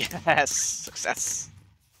 Yes, success.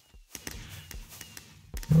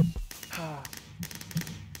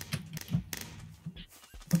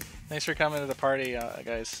 Thanks for coming to the party,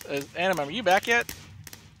 guys. Anima, are you back yet?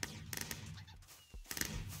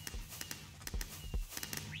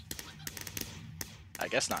 I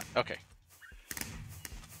guess not. Okay.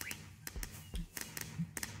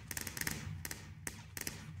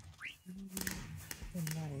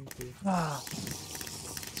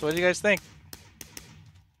 So what do you guys think?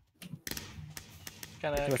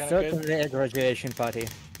 Kind It of was good. certainly a graduation party.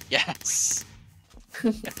 Yes.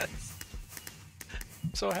 Yes.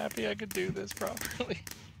 I'm so happy I could do this properly.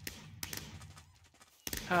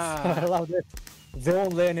 I love it. The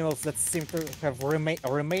only animals that seem to have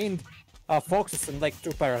remained are foxes and like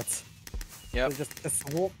 2 parrots. Yep. So just a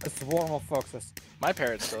swarm of foxes. My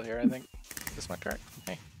parrot's still here, I think. Is this my parrot?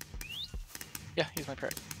 Hey. Yeah, he's my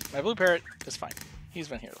parrot. My blue parrot is fine. He's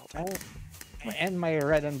been here the whole time. And my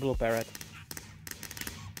red and blue parrot.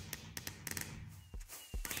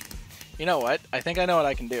 You know what? I think I know what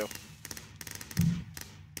I can do.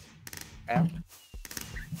 Yeah.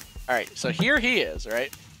 Alright, so here he is,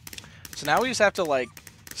 right? So now we just have to, like,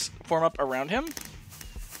 form up around him.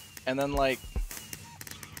 And then, like...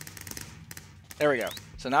 There we go.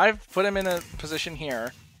 So now I've put him in a position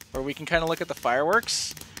here where we can kind of look at the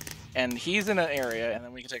fireworks. And he's in an area, and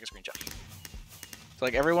then we can take a screenshot. So,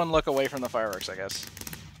 like, everyone look away from the fireworks, I guess.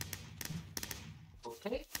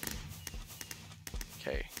 Okay.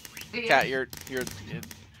 Okay. Cat, you're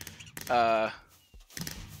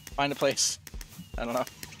find a place. I don't know.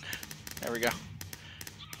 There we go.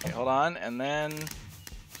 Okay, hold on, and then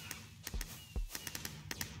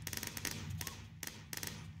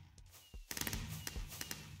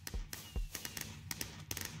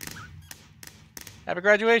have a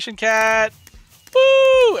graduation, Cat.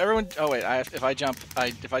 Woo! Everyone. Oh wait, if I jump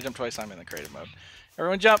twice, I'm in the creative mode.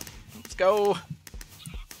 Everyone, jump. Let's go.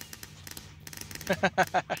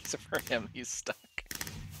 Except for him, he's stuck.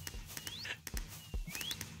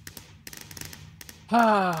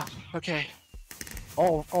 Ah, okay.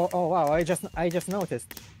 Oh wow! I just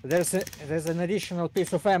noticed there's an additional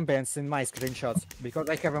piece of ambience in my screenshots because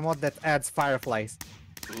I have a mod that adds fireflies.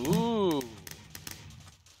 Ooh,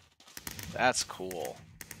 that's cool.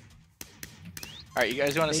 All right, you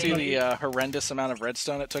guys want to see the horrendous amount of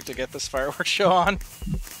redstone it took to get this fireworks show on?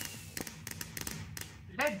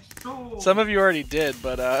 Let's go. Some of you already did,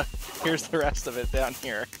 but here's the rest of it down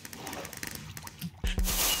here.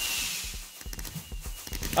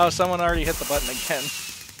 Oh, someone already hit the button again.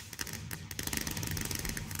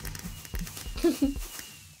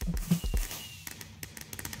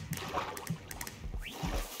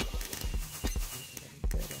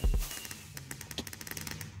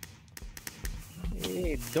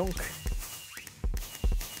 Hey, dunk.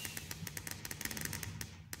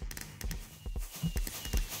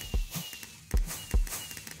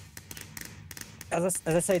 As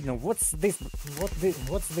I said, no. What's this?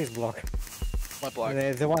 What's this block? What block?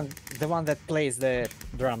 The one that plays the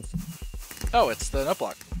drums. Oh, it's the nut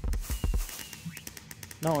block.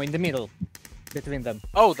 No, in the middle, between them.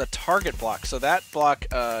 Oh, the target block. So that block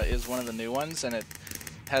is one of the new ones, and it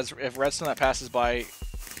has, if redstone that passes by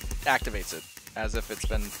activates it, as if it's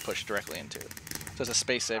been pushed directly into. So it's a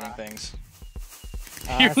space-saving things.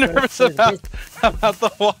 You're so nervous about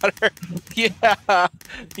the water.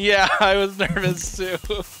 Yeah, I was nervous too,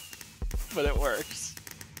 but it works.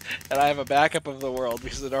 And I have a backup of the world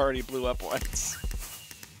because it already blew up once.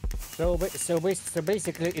 So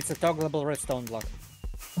basically, it's a toggleable redstone block.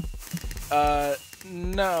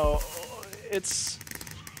 No, it's...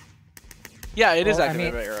 Yeah, it is Well, I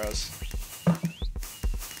activated by arrows.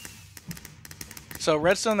 So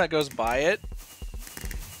redstone that goes by it,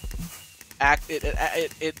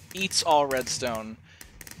 it eats all redstone.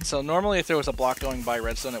 So normally, if there was a block going by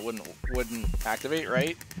redstone, it wouldn't activate,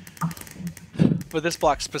 right? But this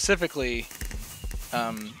block specifically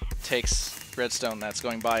takes redstone that's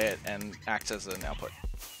going by it and acts as an output.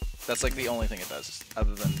 That's like the only thing it does,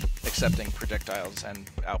 other than accepting projectiles and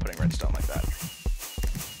outputting redstone like that.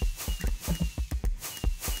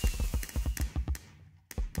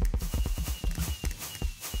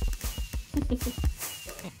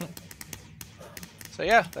 So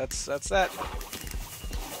yeah, that's that.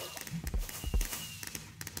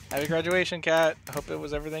 Happy graduation, Cat. I hope it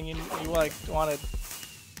was everything you wanted.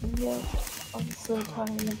 Yeah, I'm so tired.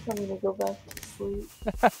 I'm probably gonna go back to sleep.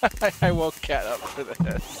 I woke Cat up for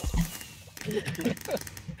this.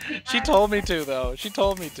 She told me to, though. She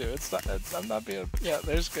told me to. I'm not being. Yeah,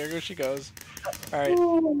 there she goes. All right.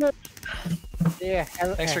 Yeah.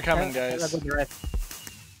 Thanks for coming, guys. Have a good rest.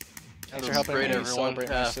 Thanks for helping me everyone. celebrate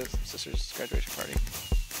my sister's graduation party.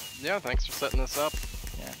 Yeah, thanks for setting this up.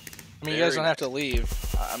 Yeah. I mean, you guys don't have to leave.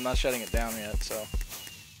 I'm not shutting it down yet, so.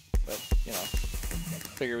 But, you know,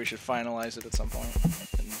 figure we should finalize it at some point.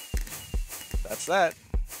 And that's that.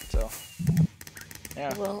 So,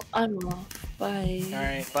 yeah. Well, I'm off. Bye.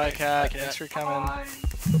 Alright, bye, Cat. Bye, Cat. Thanks for coming. Bye.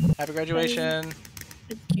 Happy graduation.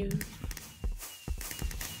 Thank you.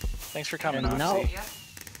 Thanks for coming, And now- Oxy.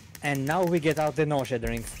 And now we get out the nausea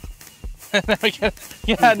drinks.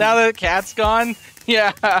 Yeah, now that Cat's gone.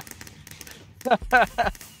 Yeah.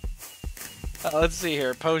 Let's see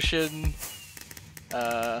here. Potion.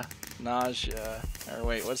 Nausea. Or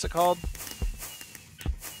wait, what's it called?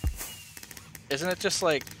 Isn't it just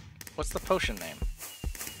like... What's the potion name?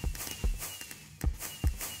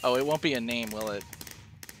 Oh, it won't be a name, will it?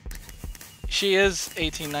 She is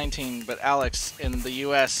 18, 19, but Alex, in the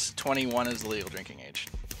US, 21 is the legal drinking age.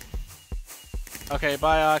 Okay,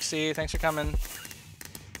 bye, Oxy. Thanks for coming.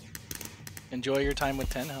 Enjoy your time with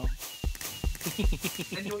Tenho.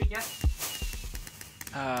 Enjoy, yeah.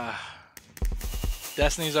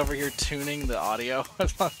 Destiny's over here tuning the audio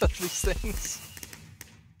of these things.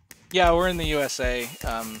 Yeah, we're in the USA.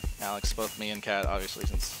 Alex, both me and Kat, obviously,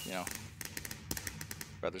 since, you know,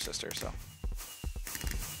 brother, sister, so.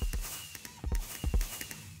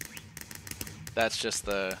 That's just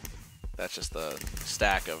the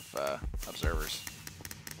stack of observers.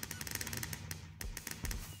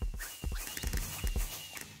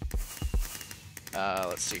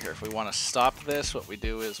 Let's see here. If we want to stop this, what we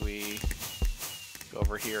do is we go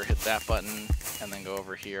over here, hit that button, and then go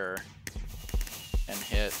over here and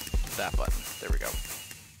hit that button. There we go.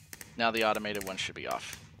 Now the automated one should be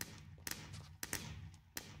off.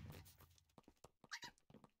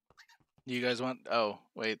 You guys want... Oh,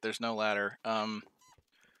 wait, there's no ladder.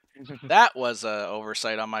 That was a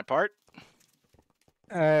oversight on my part.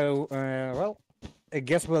 Well, I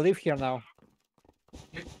guess we'll leave here now.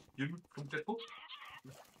 You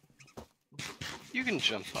can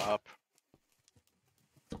jump up.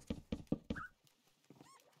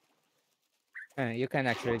 You can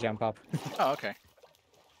actually jump up. Oh, okay.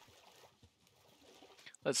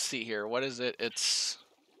 Let's see here. What is it? It's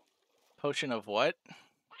potion of what?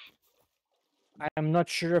 I'm not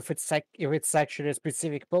sure if it's actually a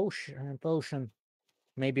specific potion.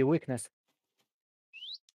 Maybe weakness.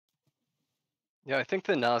 Yeah, I think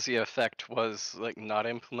the nausea effect was like not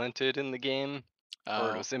implemented in the game, or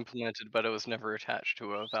it Oh, was implemented, but it was never attached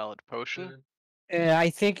to a valid potion. I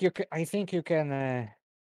think you can.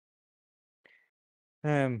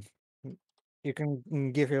 You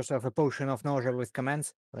can give yourself a potion of nausea with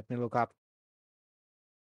commands. Let me look up.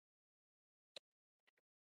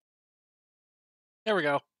 there we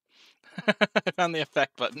go. I found the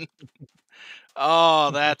effect button.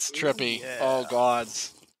 Oh, that's trippy. Oh,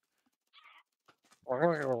 gods.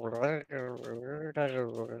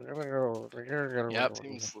 Yep.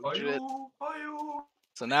 Seems legit.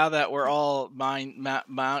 So now that we're all mind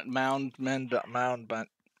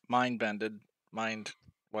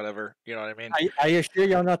whatever, you know what I mean? Are you sure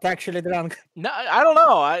you're not actually drunk? No, I don't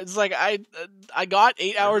know. It's like I got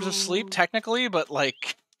 8 hours of sleep technically, but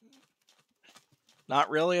like not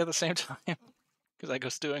really at the same time because I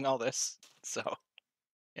was doing all this. So,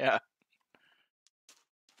 yeah.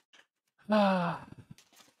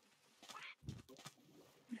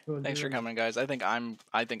 Thanks for coming, guys. I think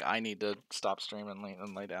I need to stop streaming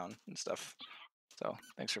and lay down and stuff. So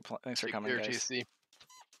thanks for Take coming, care, guys. TC.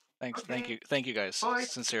 Thanks, Okay. thank you guys, Bye.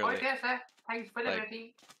 sincerely. Bye, Tessa. Thanks for the Like-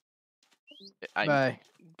 meeting. Bye.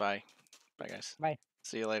 Bye, guys. Bye.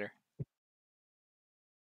 See you later.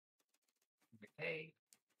 Okay.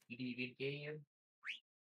 Leave it game.